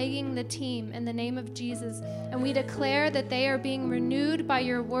been plaguing the team in the name of Jesus, and we declare that they are being renewed by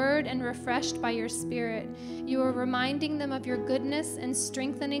your word and refreshed by your spirit. You are reminding them of your goodness and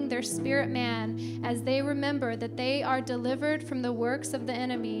strengthening their spirit man as they remember that they are delivered from the works of the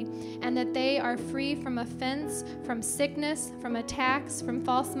enemy, and that they are free from offense, from sickness, from attacks, from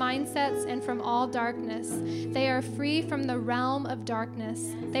false mindsets, and from all darkness. They are free from the realm of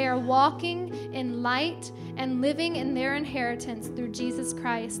darkness. They are walking in light and living in their inheritance through Jesus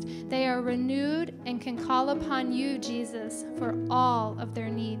Christ. They are renewed and can call upon you, Jesus, for all of their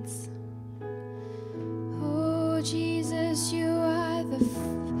needs. Oh, Jesus, you are the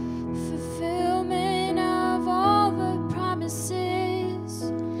fulfillment of all the promises.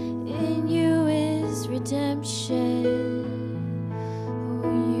 In you is redemption.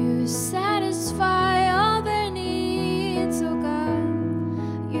 Oh, you satisfy all their needs, oh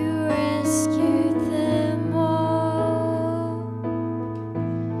God. You rescued them all.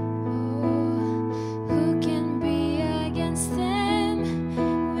 Oh, who can be against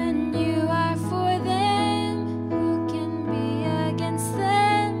them when you are for them? Who can be against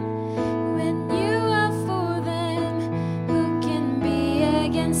them when you are for them? Who can be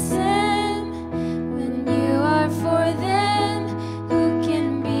against them?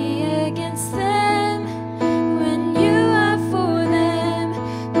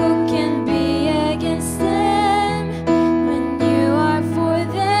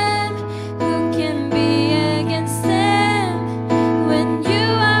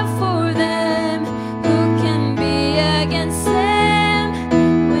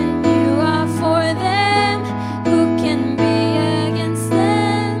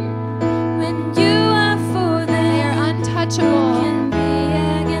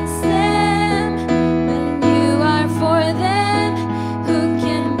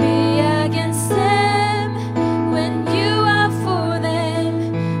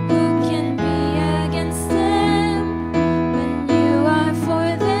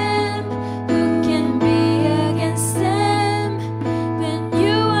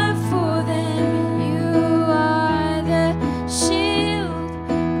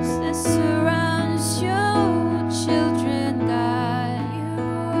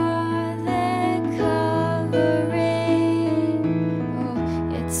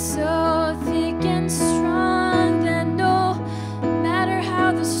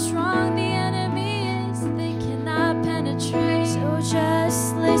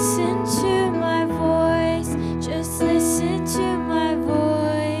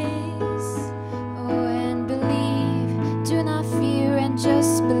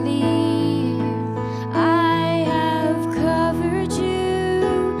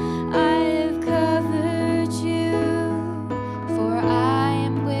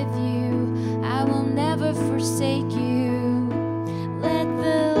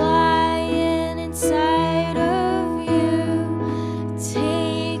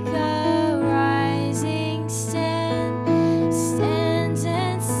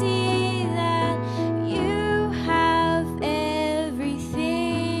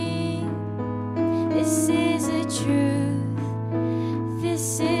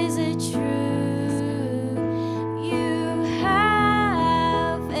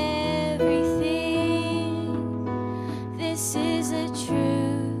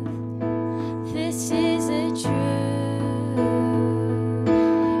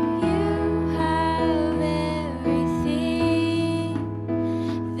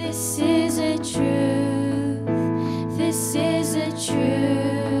 This is a truth.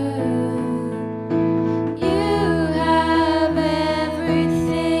 You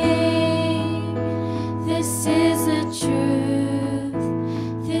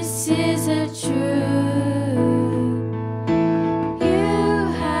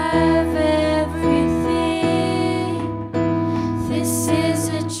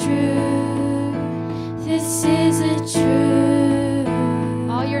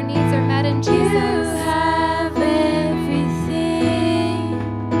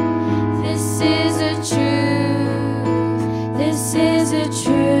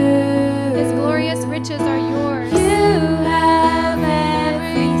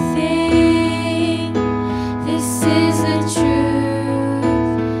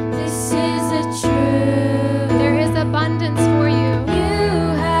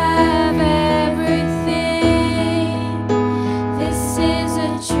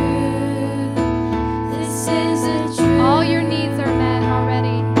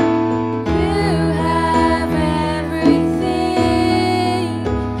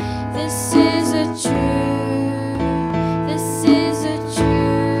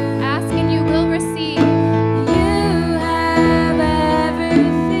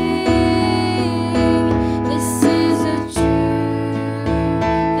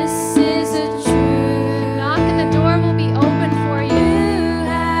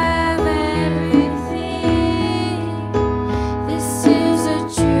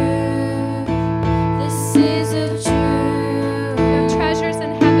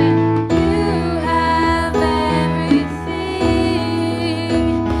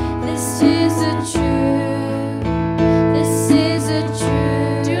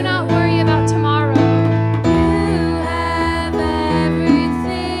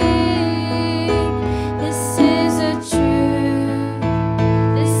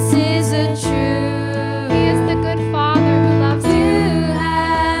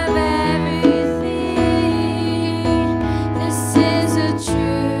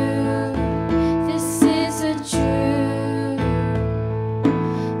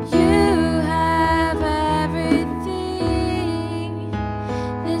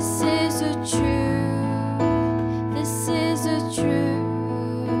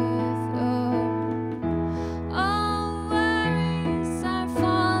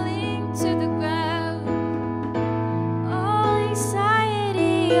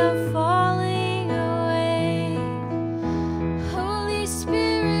am falling away. Holy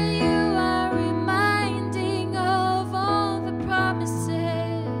Spirit, you are reminding of all the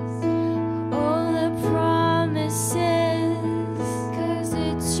promises, all the promises, 'cause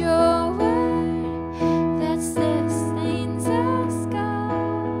it's your word that sustains us,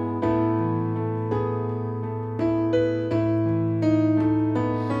 God.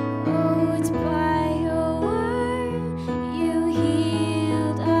 Oh, it's by your word you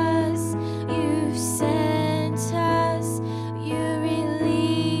healed us, you sent us, you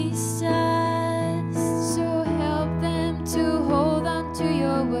released us. So help them to hold on to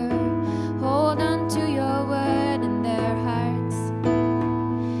your word, hold on to your word in their hearts,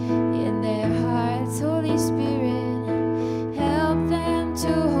 Holy Spirit. Help them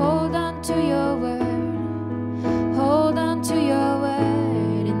to hold on to your word, hold on to your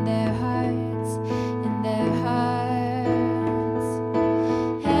word in their hearts, in their hearts.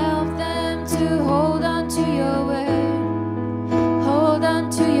 Help them to hold on to your word, hold on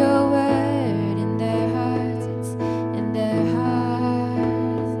to your word in their hearts, in their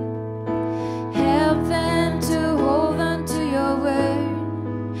hearts. Help them to hold on to your word,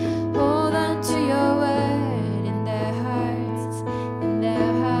 hold on to your word in their hearts, in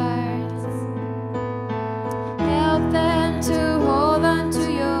their hearts. Help them to hold on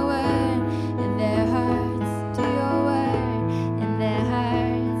to your word in their hearts, to your word in their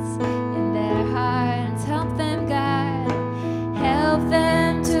hearts, in their hearts. Help them, God. Help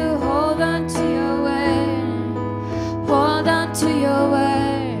them to hold on to your word, hold on to your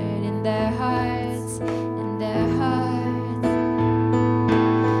word in their hearts, in their hearts.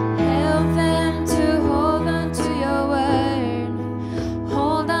 Help them to hold on to your word,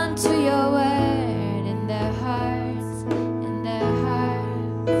 hold on to your word in their hearts, in their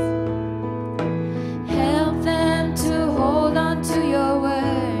hearts. Help them to hold on to your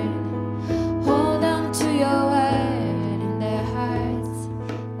word, hold on to your word in their hearts,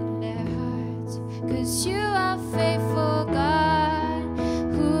 in their hearts. 'Cause you are faithful, God,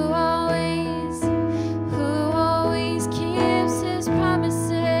 who always keeps his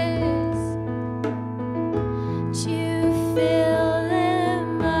promises. You fill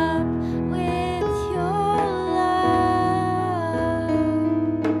them up with your love.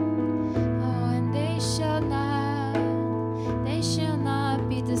 Oh, and they shall not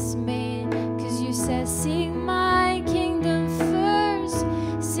be dismayed, 'cause you said, seek my kingdom first,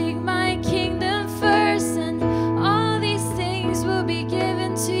 seek my kingdom first, and all these things will be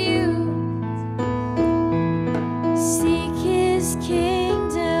given to you. Seek his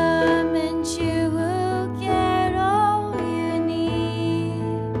kingdom and you will get all you need.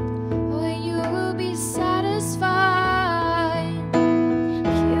 Oh, and you will be satisfied,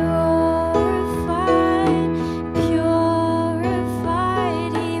 purified,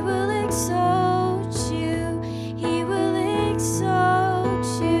 purified. He will exalt you, he will exalt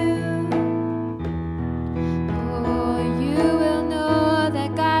you. Oh, you will know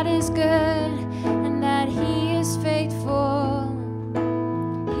that God is good and that he is faithful.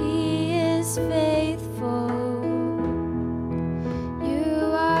 He is faithful. You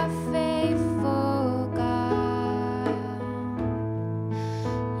are faithful, God.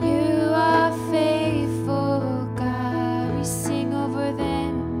 You are faithful, God. We sing over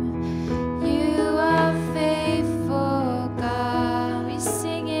them. You are faithful, God. We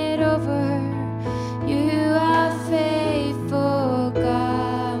sing it over. You are faithful,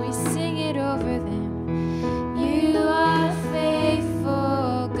 God. We sing it over them. You are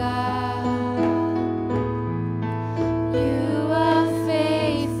faithful, God.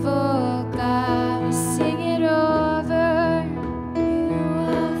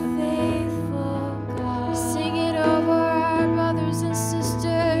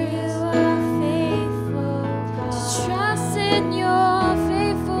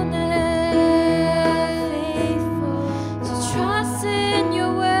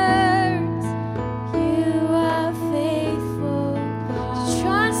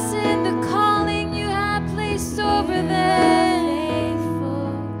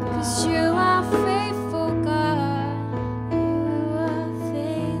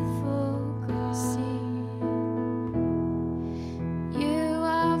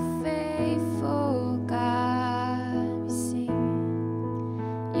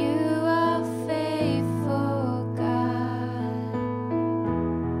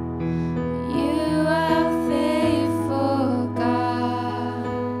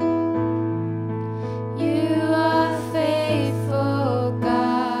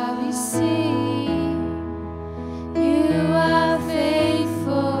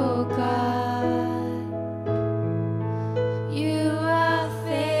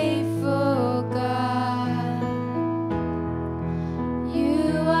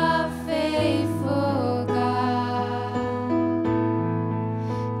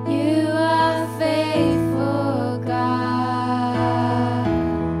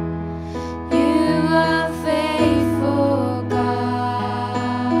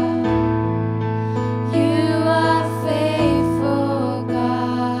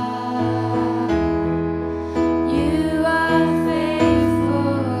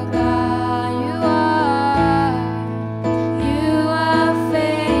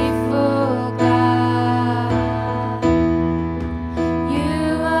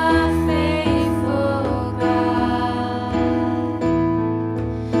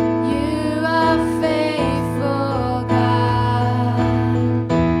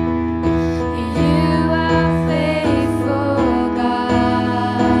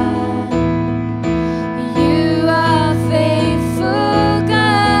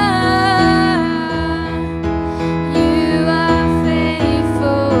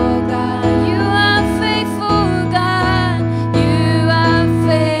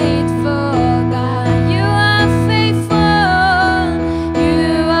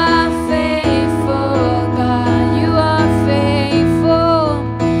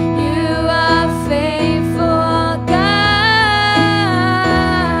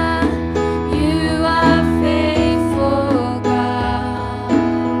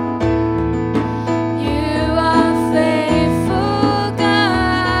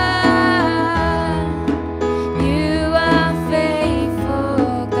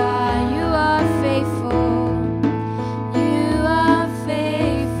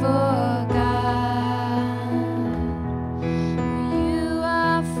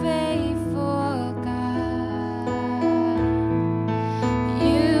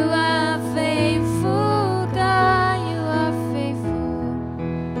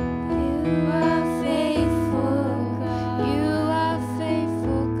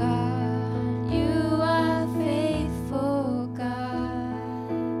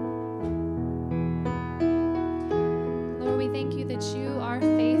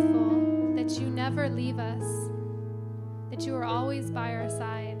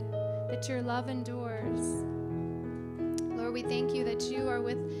 Your love endures. Lord, we thank you that you are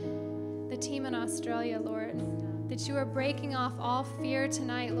with the team in Australia, Lord, that you are breaking off all fear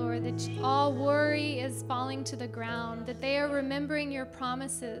tonight, Lord, that all worry is falling to the ground, that they are remembering your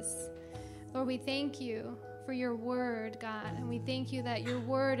promises. Lord, we thank you for your word, God, and we thank you that your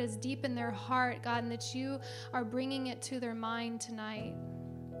word is deep in their heart, God, and that you are bringing it to their mind tonight,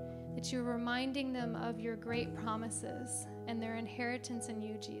 that you're reminding them of your great promises and their inheritance in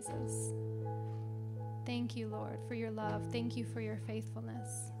you, Jesus. Thank you, Lord, for your love. Thank you for your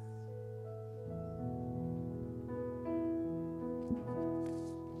faithfulness.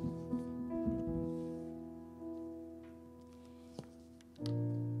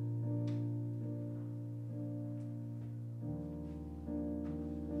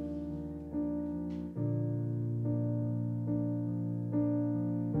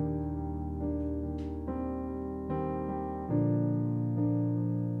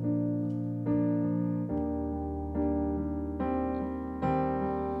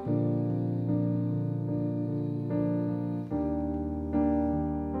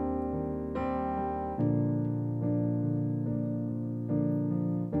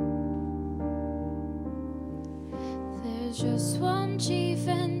 Just one chief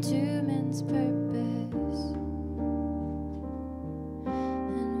and two men's purpose,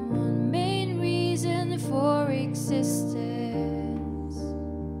 and one main reason for existence,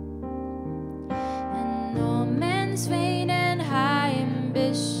 and all men's vain and high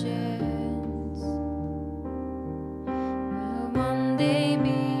ambitions will one day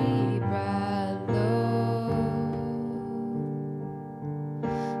be brought low,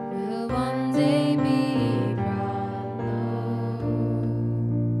 will one day be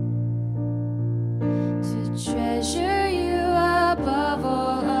treasure you above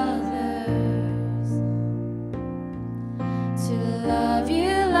all others, to love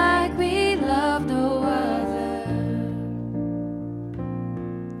you like we love no other.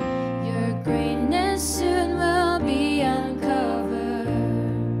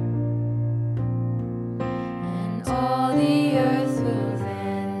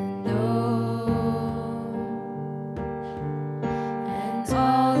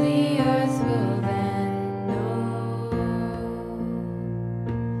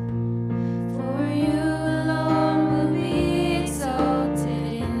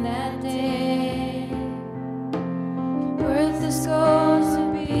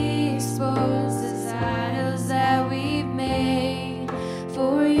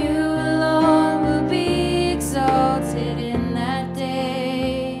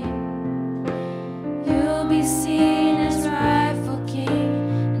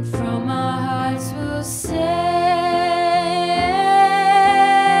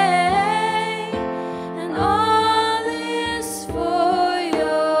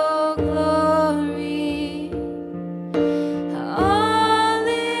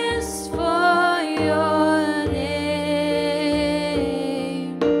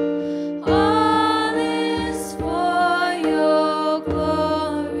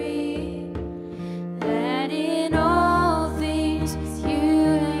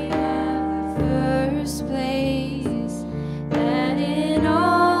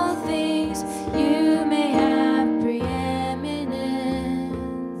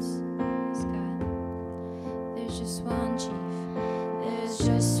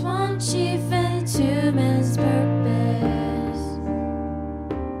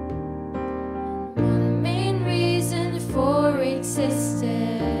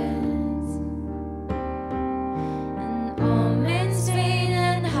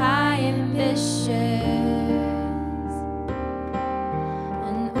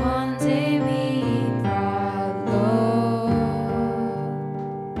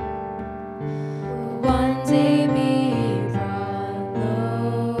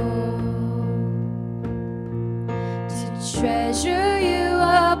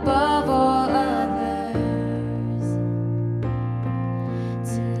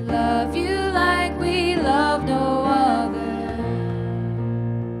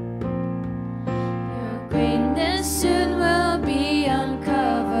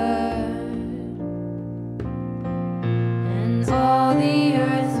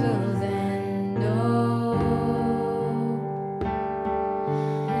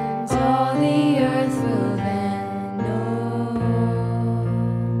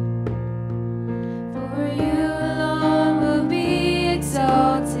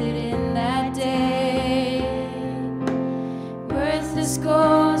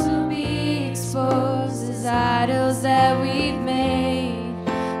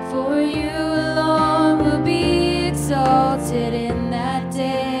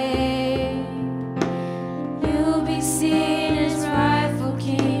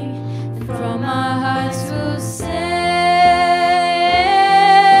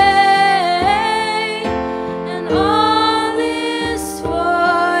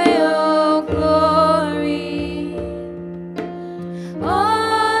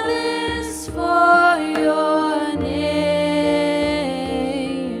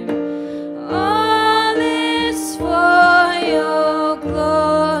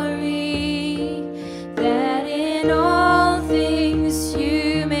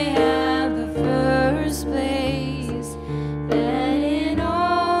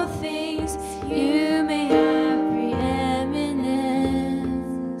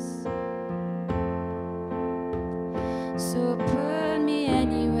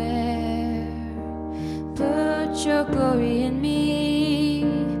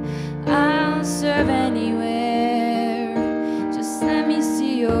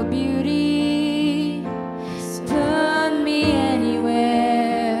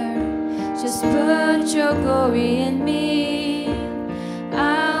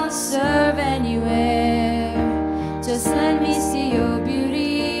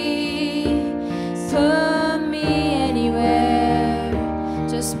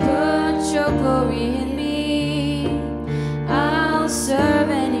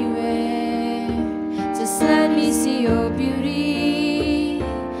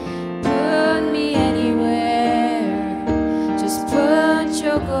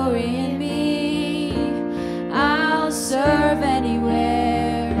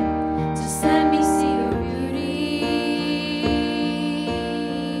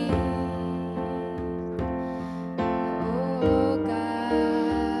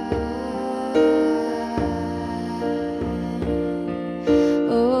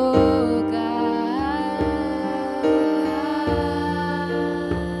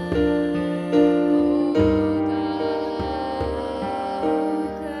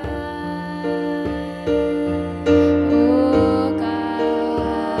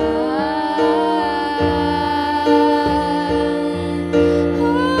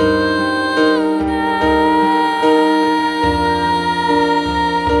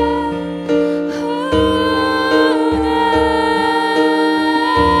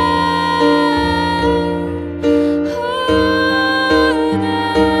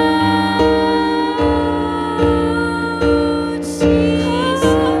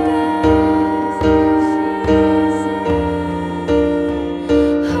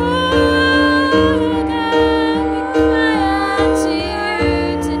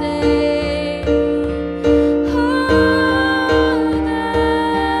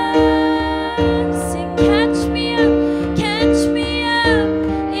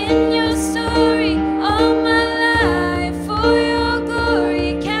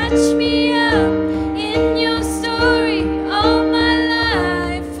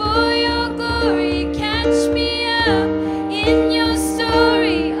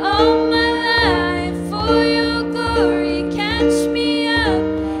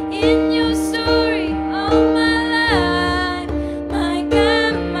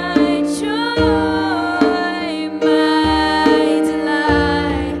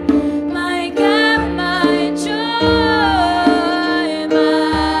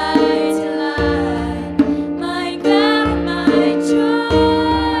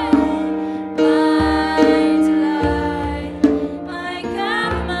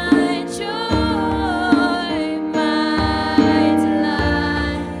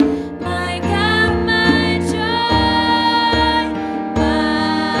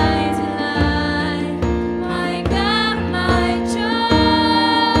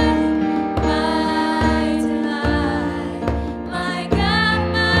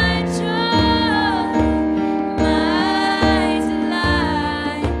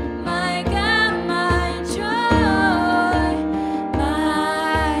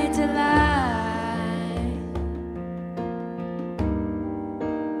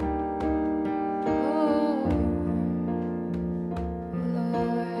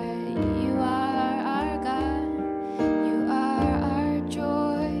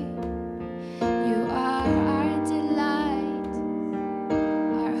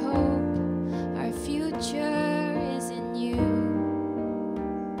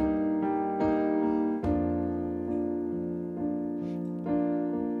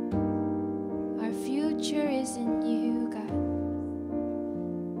 is in you, God.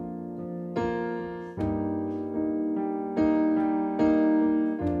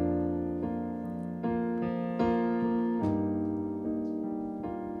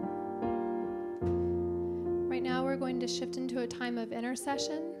 Right now we're going to shift into a time of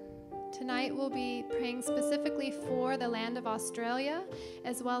intercession. Tonight we'll be praying specifically for the land of Australia,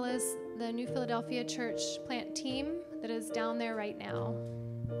 as well as the New Philadelphia Church plant team that is down there right now.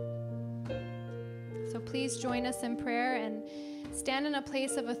 So please join us in prayer and stand in a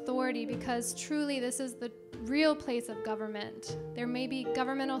place of authority, because truly this is the real place of government. There may be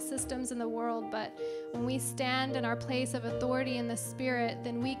governmental systems in the world, but when we stand in our place of authority in the Spirit,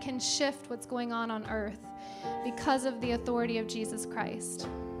 then we can shift what's going on earth because of the authority of Jesus Christ.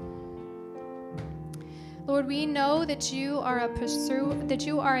 Lord, we know that you are a pursuer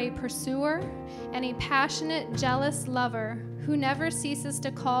and a passionate, jealous lover who never ceases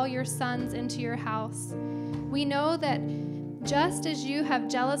to call your sons into your house. We know that just as you have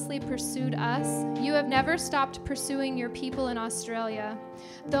jealously pursued us, you have never stopped pursuing your people in Australia.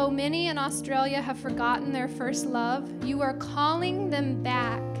 Though many in Australia have forgotten their first love, you are calling them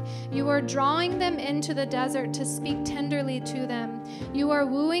back. You are drawing them into the desert to speak tenderly to them. You are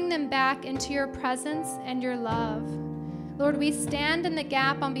wooing them back into your presence and your love. Lord, we stand in the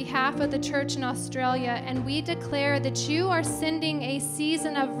gap on behalf of the church in Australia, and we declare that you are sending a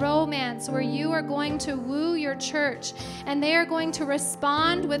season of romance where you are going to woo your church, and they are going to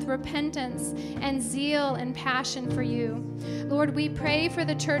respond with repentance and zeal and passion for you. Lord, we pray for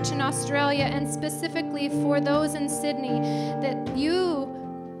the church in Australia, and specifically for those in Sydney, that you,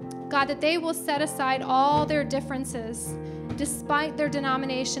 God, that they will set aside all their differences despite their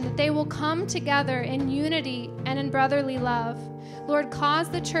denomination, that they will come together in unity and in brotherly love. Lord, cause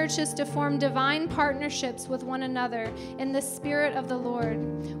the churches to form divine partnerships with one another in the Spirit of the Lord.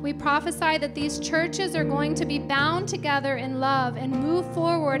 We prophesy that these churches are going to be bound together in love and move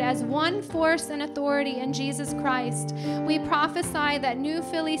forward as one force and authority in Jesus Christ. We prophesy that New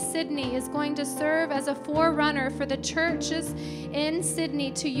Philly Sydney is going to serve as a forerunner for the churches in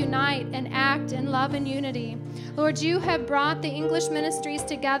Sydney to unite and act in love and unity. Lord, you have brought the English ministries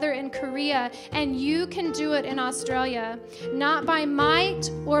together in Korea, and you can do it in Australia, not by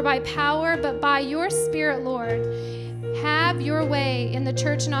might or by power, but by your Spirit, Lord. Have your way in the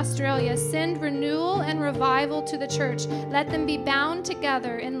church in Australia. Send renewal and revival to the church. Let them be bound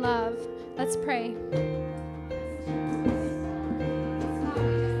together in love. Let's pray.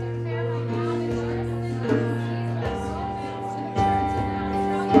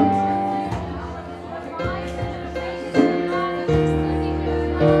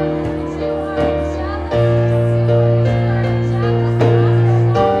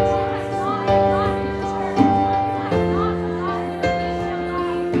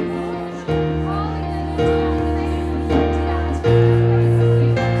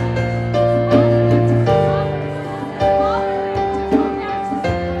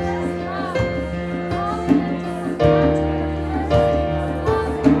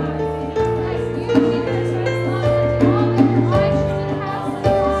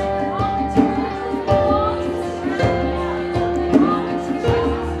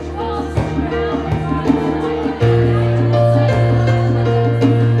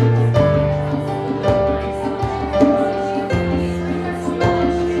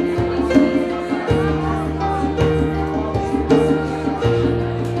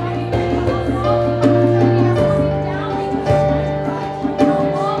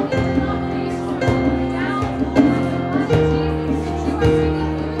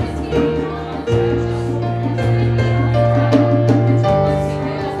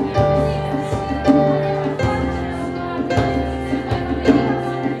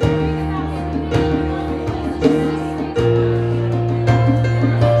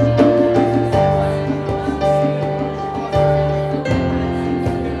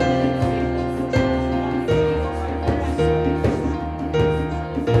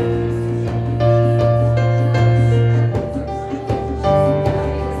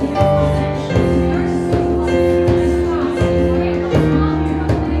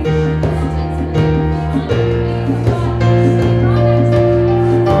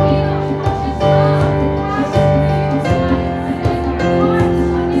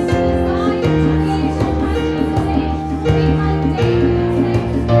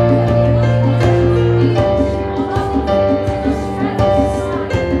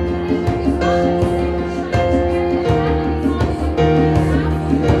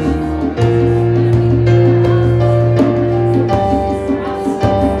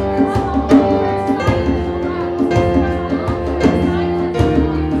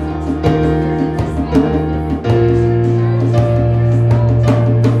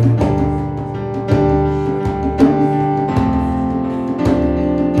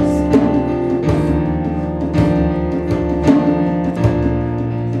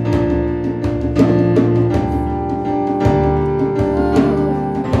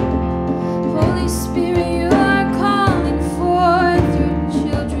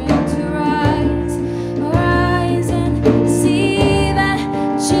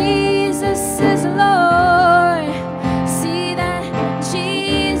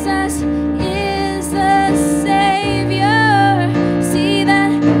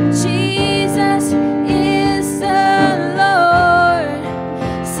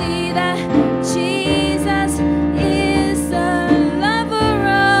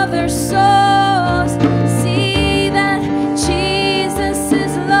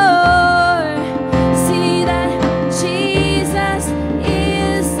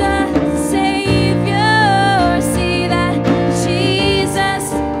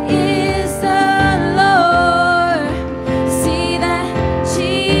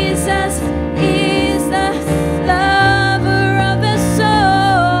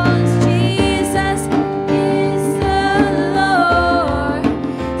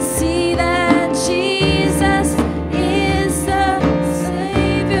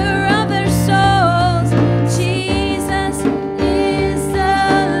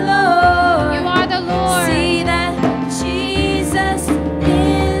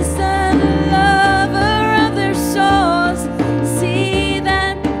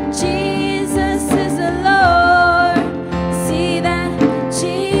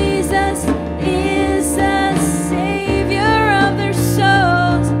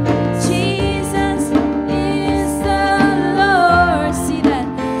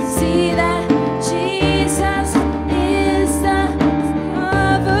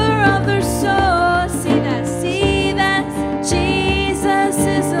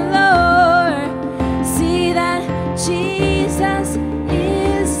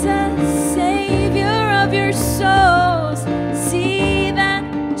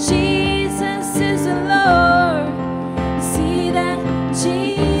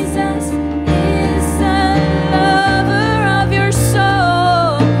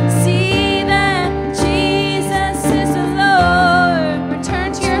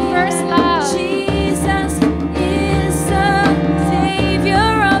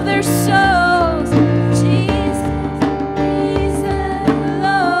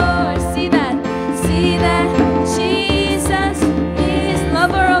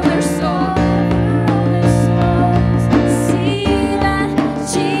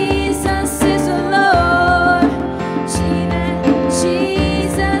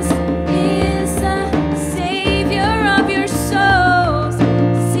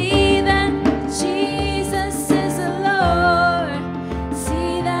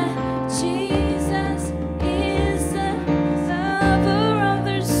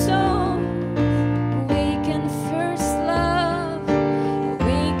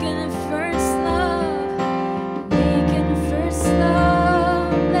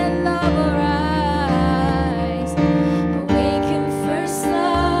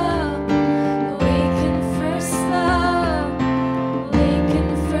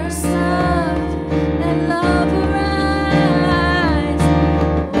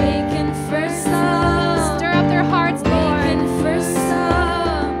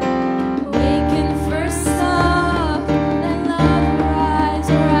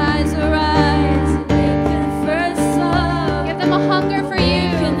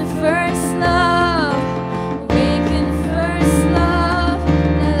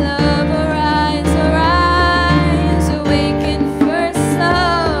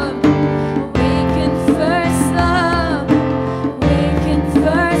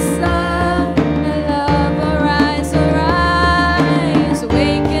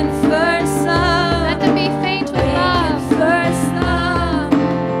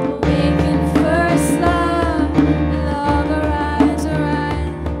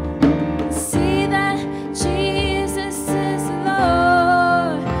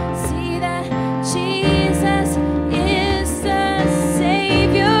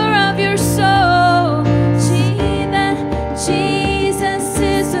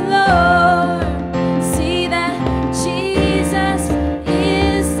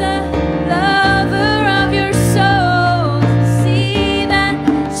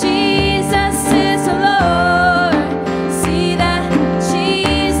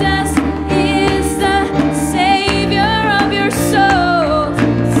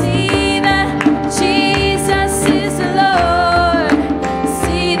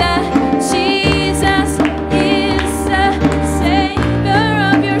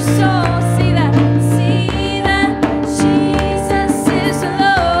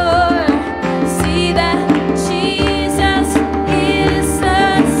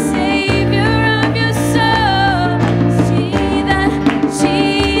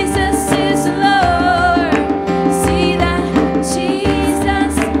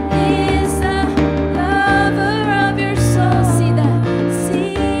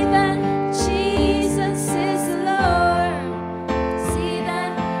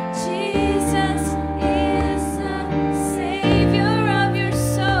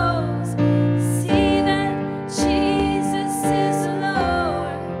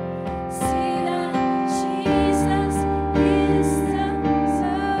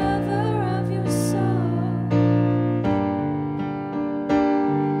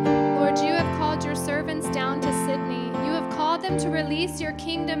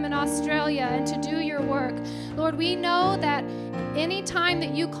 them in Australia and to do your work. Lord, we know that any time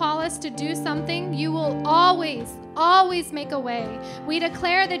that you call us to do something, you will always make a way. We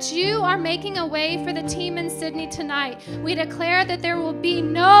declare that you are making a way for the team in Sydney tonight. We declare that there will be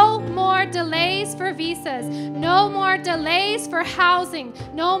no more delays for visas, no more delays for housing,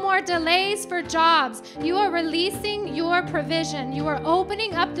 no more delays for jobs. You are releasing your provision. You are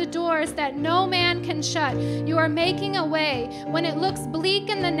opening up the doors that no man can shut. You are making a way. When it looks bleak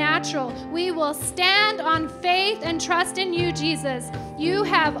in the natural, we will stand on faith and trust in you, Jesus. You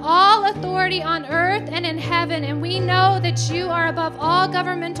have all authority on earth and in heaven, and we know that you are above all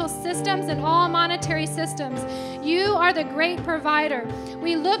governmental systems and all monetary systems. You are the great provider.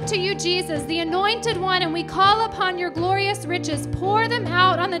 We look to you, Jesus, the anointed one, and we call upon your glorious riches. Pour them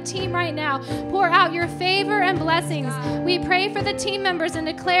out on the team right now. Pour out your favor and blessings. We pray for the team members and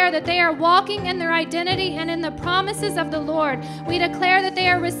declare that they are walking in their identity and in the promises of the Lord. We declare that they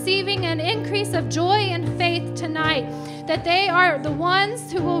are receiving an increase of joy and faith tonight, that they are the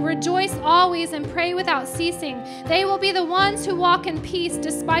ones who will rejoice always and pray without ceasing. They will be the ones who walk in peace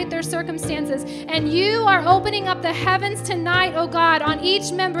despite their circumstances. And you are opening up the heavens tonight, oh God, on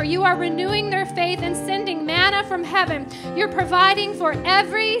each member. You are renewing their faith and sending manna from heaven. You're providing for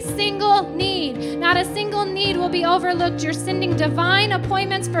every single need. Not a single need will be overlooked. You're sending divine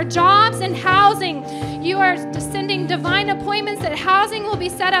appointments for jobs and housing. You are sending divine appointments that housing will be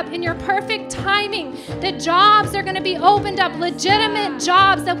set up in your perfect timing. The jobs are going to be opened up, legitimate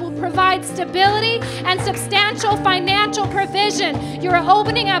jobs that will provide stability and substantial financial provision. You're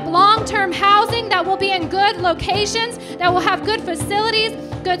opening up long-term housing that will be in good locations, that will have good facilities,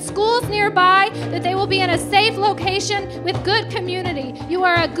 good schools nearby, that they will be in a safe location with good community. You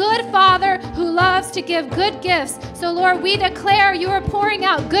are a good Father who loves to give good gifts. So, Lord, we declare you are pouring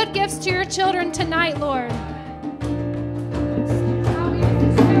out good gifts to your children tonight, Lord.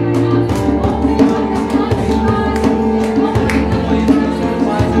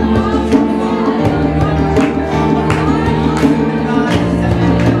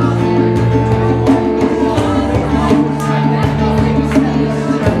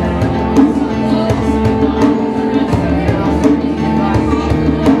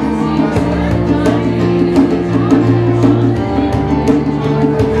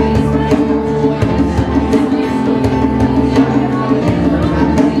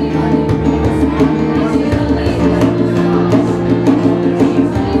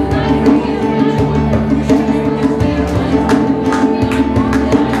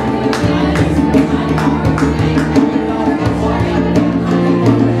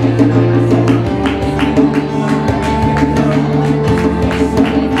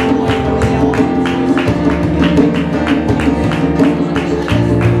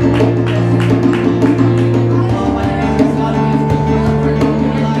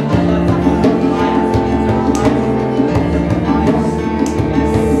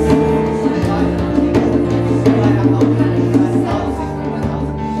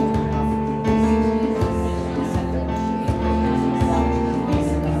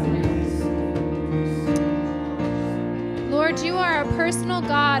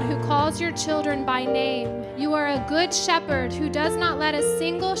 Children by name. You are a good shepherd who does not let a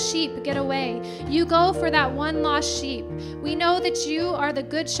single sheep get away. You go for that one lost sheep. We know that you are the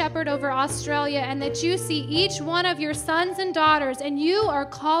good shepherd over Australia and that you see each one of your sons and daughters and you are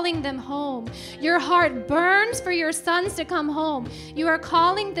calling them home. Your heart burns for your sons to come home. You are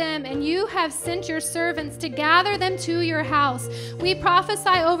calling them and you have sent your servants to gather them to your house. We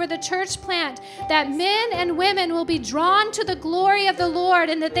prophesy over the church plant that men and women will be drawn to the glory of the Lord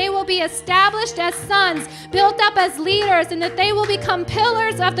and that they will be established as sons, built up as leaders, and that they will become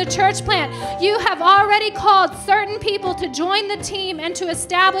pillars of the church plant. You have already called certain people to join the team and to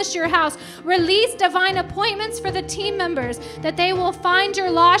establish your house. Release divine appointments for the team members, that they will find your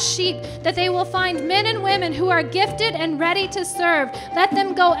lost sheep, that they will find men and women who are gifted and ready to serve. Let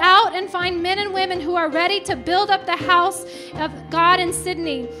them go out and find men and women who are ready to build up the house of God in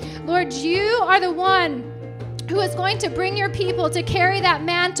Sydney. Lord, you are the one who is going to bring your people to carry that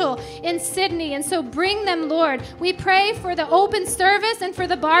mantle in Sydney. And so bring them, Lord. We pray for the open service and for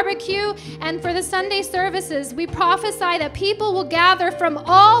the barbecue and for the Sunday services. We prophesy that people will gather from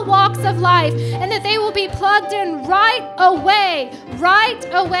all walks of life and that they will be plugged in right away.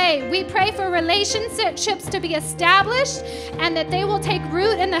 We pray for relationships to be established and that they will take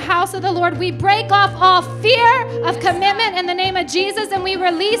root in the house of the Lord. We break off all fear of commitment in the name of Jesus, and we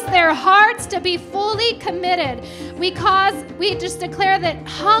release their hearts to be fully committed. Lord. We just declare that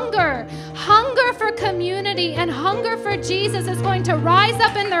hunger for community and hunger for Jesus is going to rise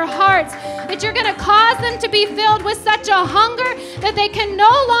up in their hearts, that you're going to cause them to be filled with such a hunger that they can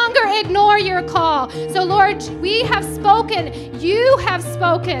no longer ignore your call. So Lord, we have spoken. You have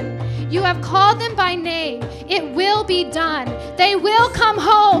spoken. You have called them by name. It will be done. They will come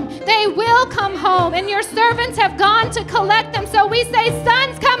home. They will come home. And your servants have gone to collect them. So we say,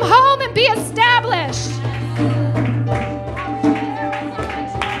 sons, come home and be established.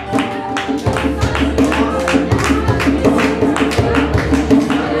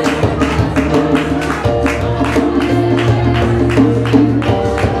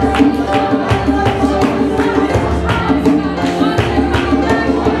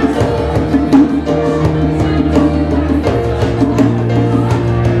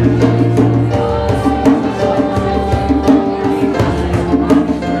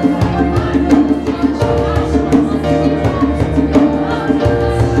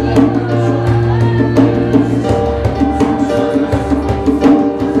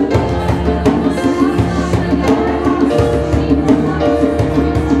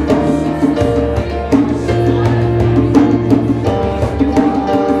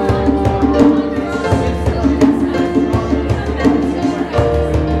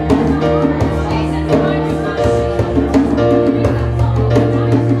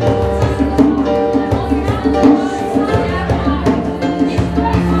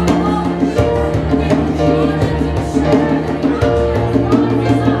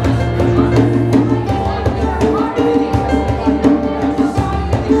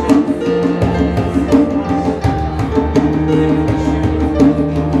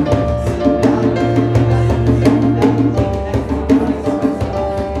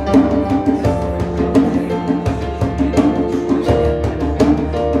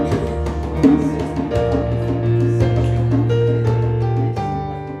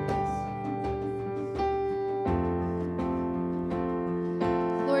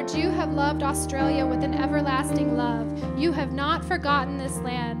 Australia with an everlasting love. You have not forgotten this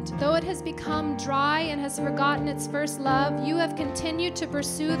land. Though it has become dry and has forgotten its first love, you have continued to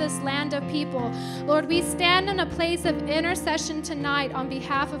pursue this land of people. Lord, we stand in a place of intercession tonight on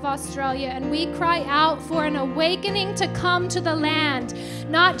behalf of Australia, and we cry out for an awakening to come to the land.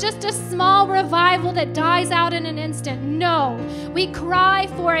 Not just a small revival that dies out in an instant. No, we cry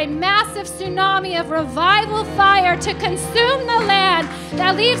for a massive tsunami of revival fire to consume the land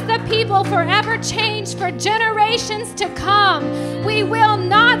that leaves the people forever changed for generations to come. We will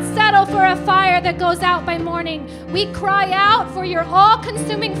not settle for a fire that goes out by morning. We cry out for your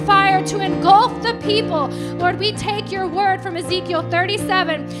all-consuming fire to engulf the people. Lord, we take your word from Ezekiel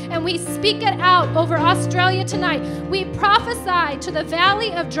 37 and we speak it out over Australia tonight. We prophesy to the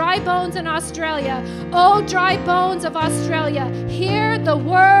valley of dry bones in Australia. Oh, dry bones of Australia, hear the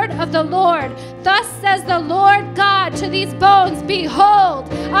word of the Lord. Thus says the Lord God to these bones,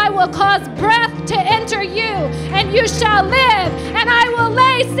 behold, I will cause breath to enter you, and you shall live, and I will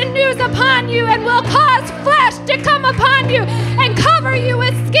lay sinews upon you, and will cause flesh to come upon you, and cover you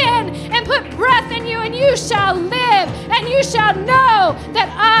with skin, and put breath in you, and you shall live, and you shall know that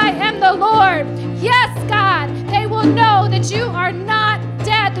I am the Lord. Yes, God, they will know that you are not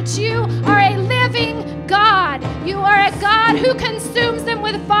dead, that you are a living God. You are a God who consumes them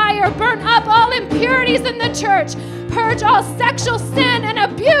with fire. Burn up all impurities in the church. Purge all sexual sin and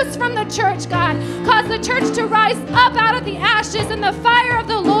abuse from the church, God. Cause the church to rise up out of the ashes and the fire of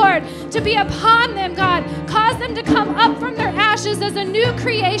the Lord to be upon them, God. Cause them to come up from their ashes as a new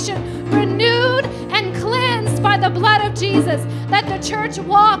creation, renewed and cleansed by the blood of Jesus. Let the church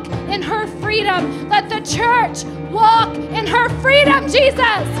walk in her freedom. Let the church walk in her freedom,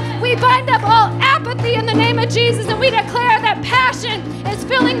 Jesus. We bind up all apathy in the name of Jesus, and we declare that passion is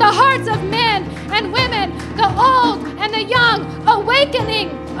filling the hearts of men and women, the old and the young.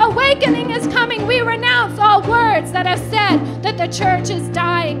 Awakening is coming. We renounce all words that have said that the church is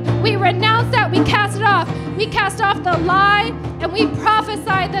dying. We renounce that. We cast it off. We cast off the lie, and we prophesy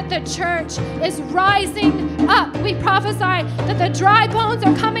that the church is rising up. We prophesy that the dry bones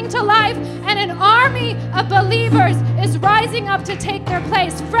are coming to life, and an army of believers is rising up to take their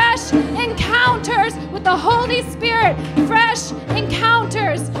place. Fresh encounters with the Holy Spirit. Fresh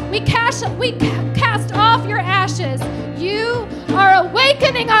encounters. We cast off your ashes. You are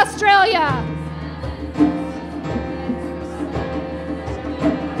awakening, Australia.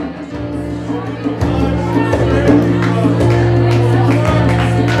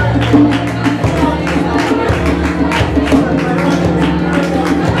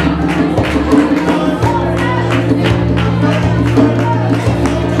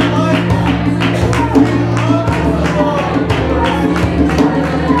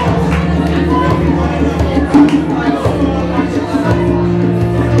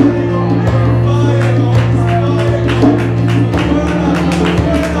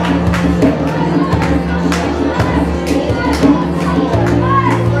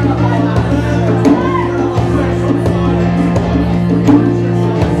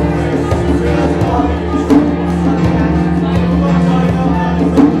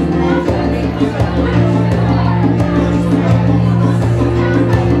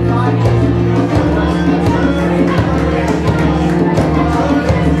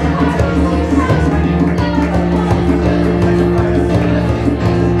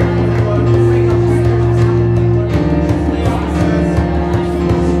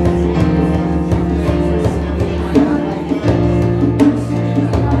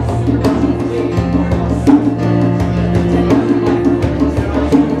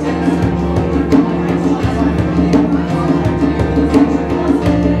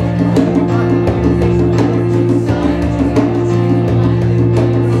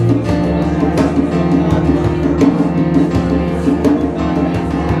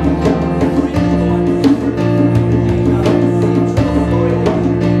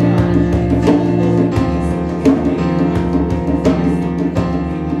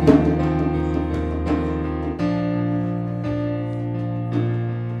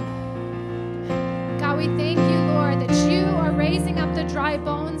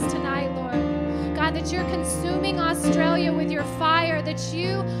 God, that you're consuming Australia with your fire, that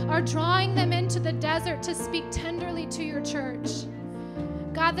you are drawing them into the desert to speak tenderly to your church.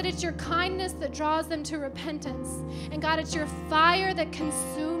 God, that it's your kindness that draws them to repentance. And God, it's your fire that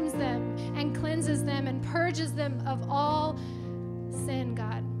consumes them and cleanses them and purges them of all sin,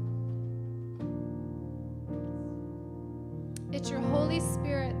 God. It's your Holy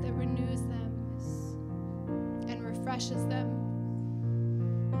Spirit that renews them and refreshes them.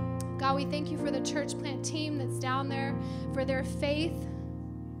 God, we thank you for the church plant team that's down there, for their faith.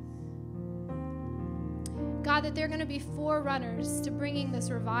 God, that they're going to be forerunners to bringing this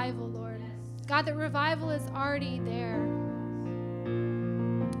revival, Lord. God, that revival is already there.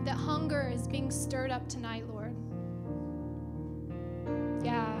 That hunger is being stirred up tonight, Lord.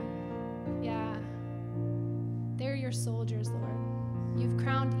 Yeah. They're your soldiers, Lord. You've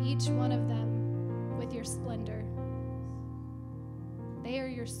crowned each one of them with your splendor. They are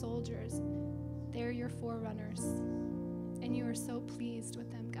your soldiers. They're your forerunners. And you are so pleased with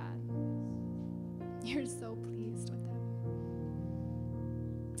them, God. You're so pleased with them.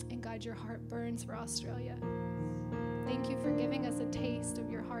 And God, your heart burns for Australia. Thank you for giving us a taste of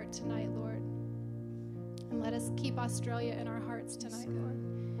your heart tonight, Lord. And let us keep Australia in our hearts tonight, Lord.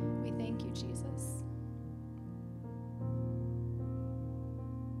 We thank you, Jesus.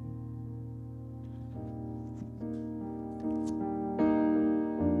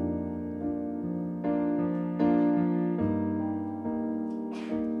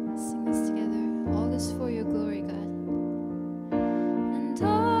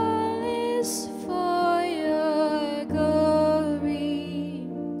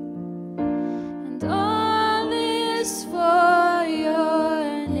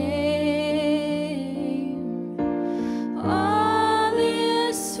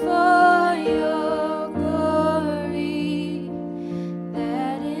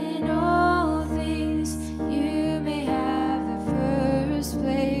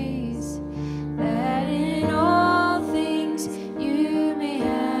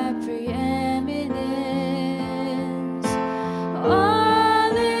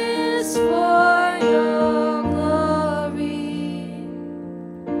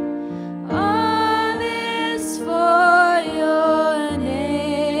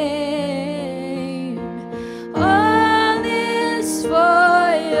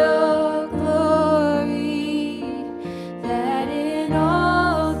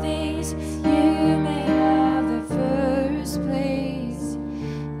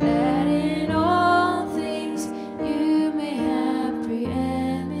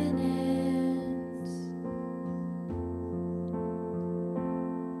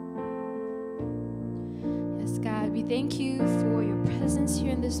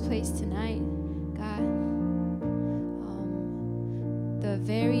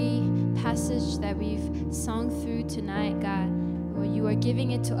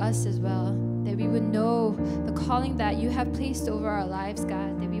 That you have placed over our lives,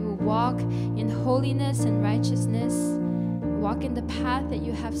 God, that we will walk in holiness and righteousness, walk in the path that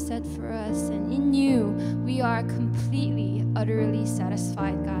you have set for us, and in you we are completely, utterly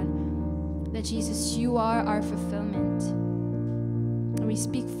satisfied, God, that Jesus, you are our fulfillment. And we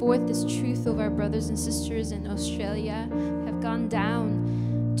speak forth this truth over our brothers and sisters in Australia who have gone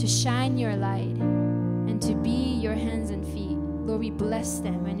down to shine your light and to be your hands and feet. Lord, we bless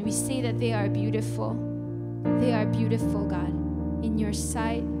them and we say that they are beautiful. They are beautiful, God, in your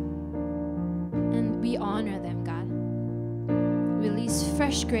sight, and we honor them, God. Release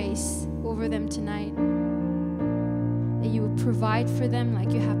fresh grace over them tonight, that you would provide for them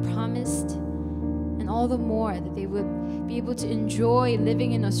like you have promised, and all the more that they would be able to enjoy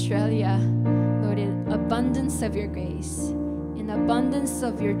living in Australia, Lord, in abundance of your grace, in abundance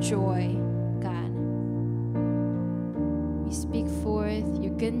of your joy, God. We speak forth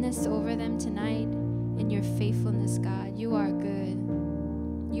your goodness over them tonight. In your faithfulness, God. You are good.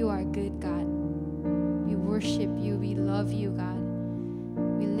 You are good, God. We worship you. We love you, God.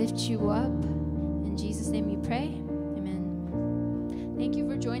 We lift you up. In Jesus' name we pray. Amen. Thank you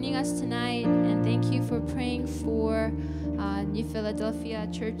for joining us tonight, and thank you for praying for New Philadelphia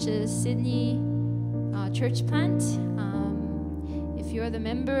Church's Sydney church plant. If you're the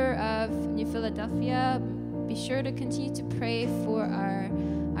member of New Philadelphia, be sure to continue to pray for our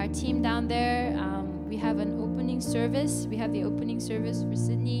team down there. We have an opening service. We have the opening service for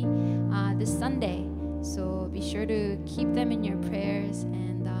Sydney this Sunday. So be sure to keep them in your prayers.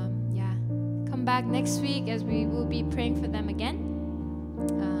 And come back next week as we will be praying for them again.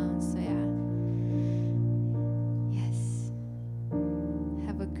 Yes.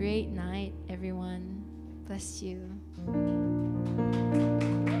 Have a great night, everyone. Bless you.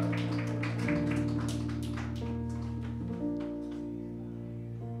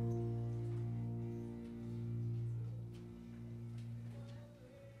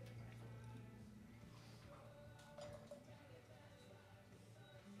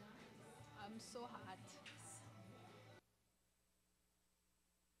 so hot.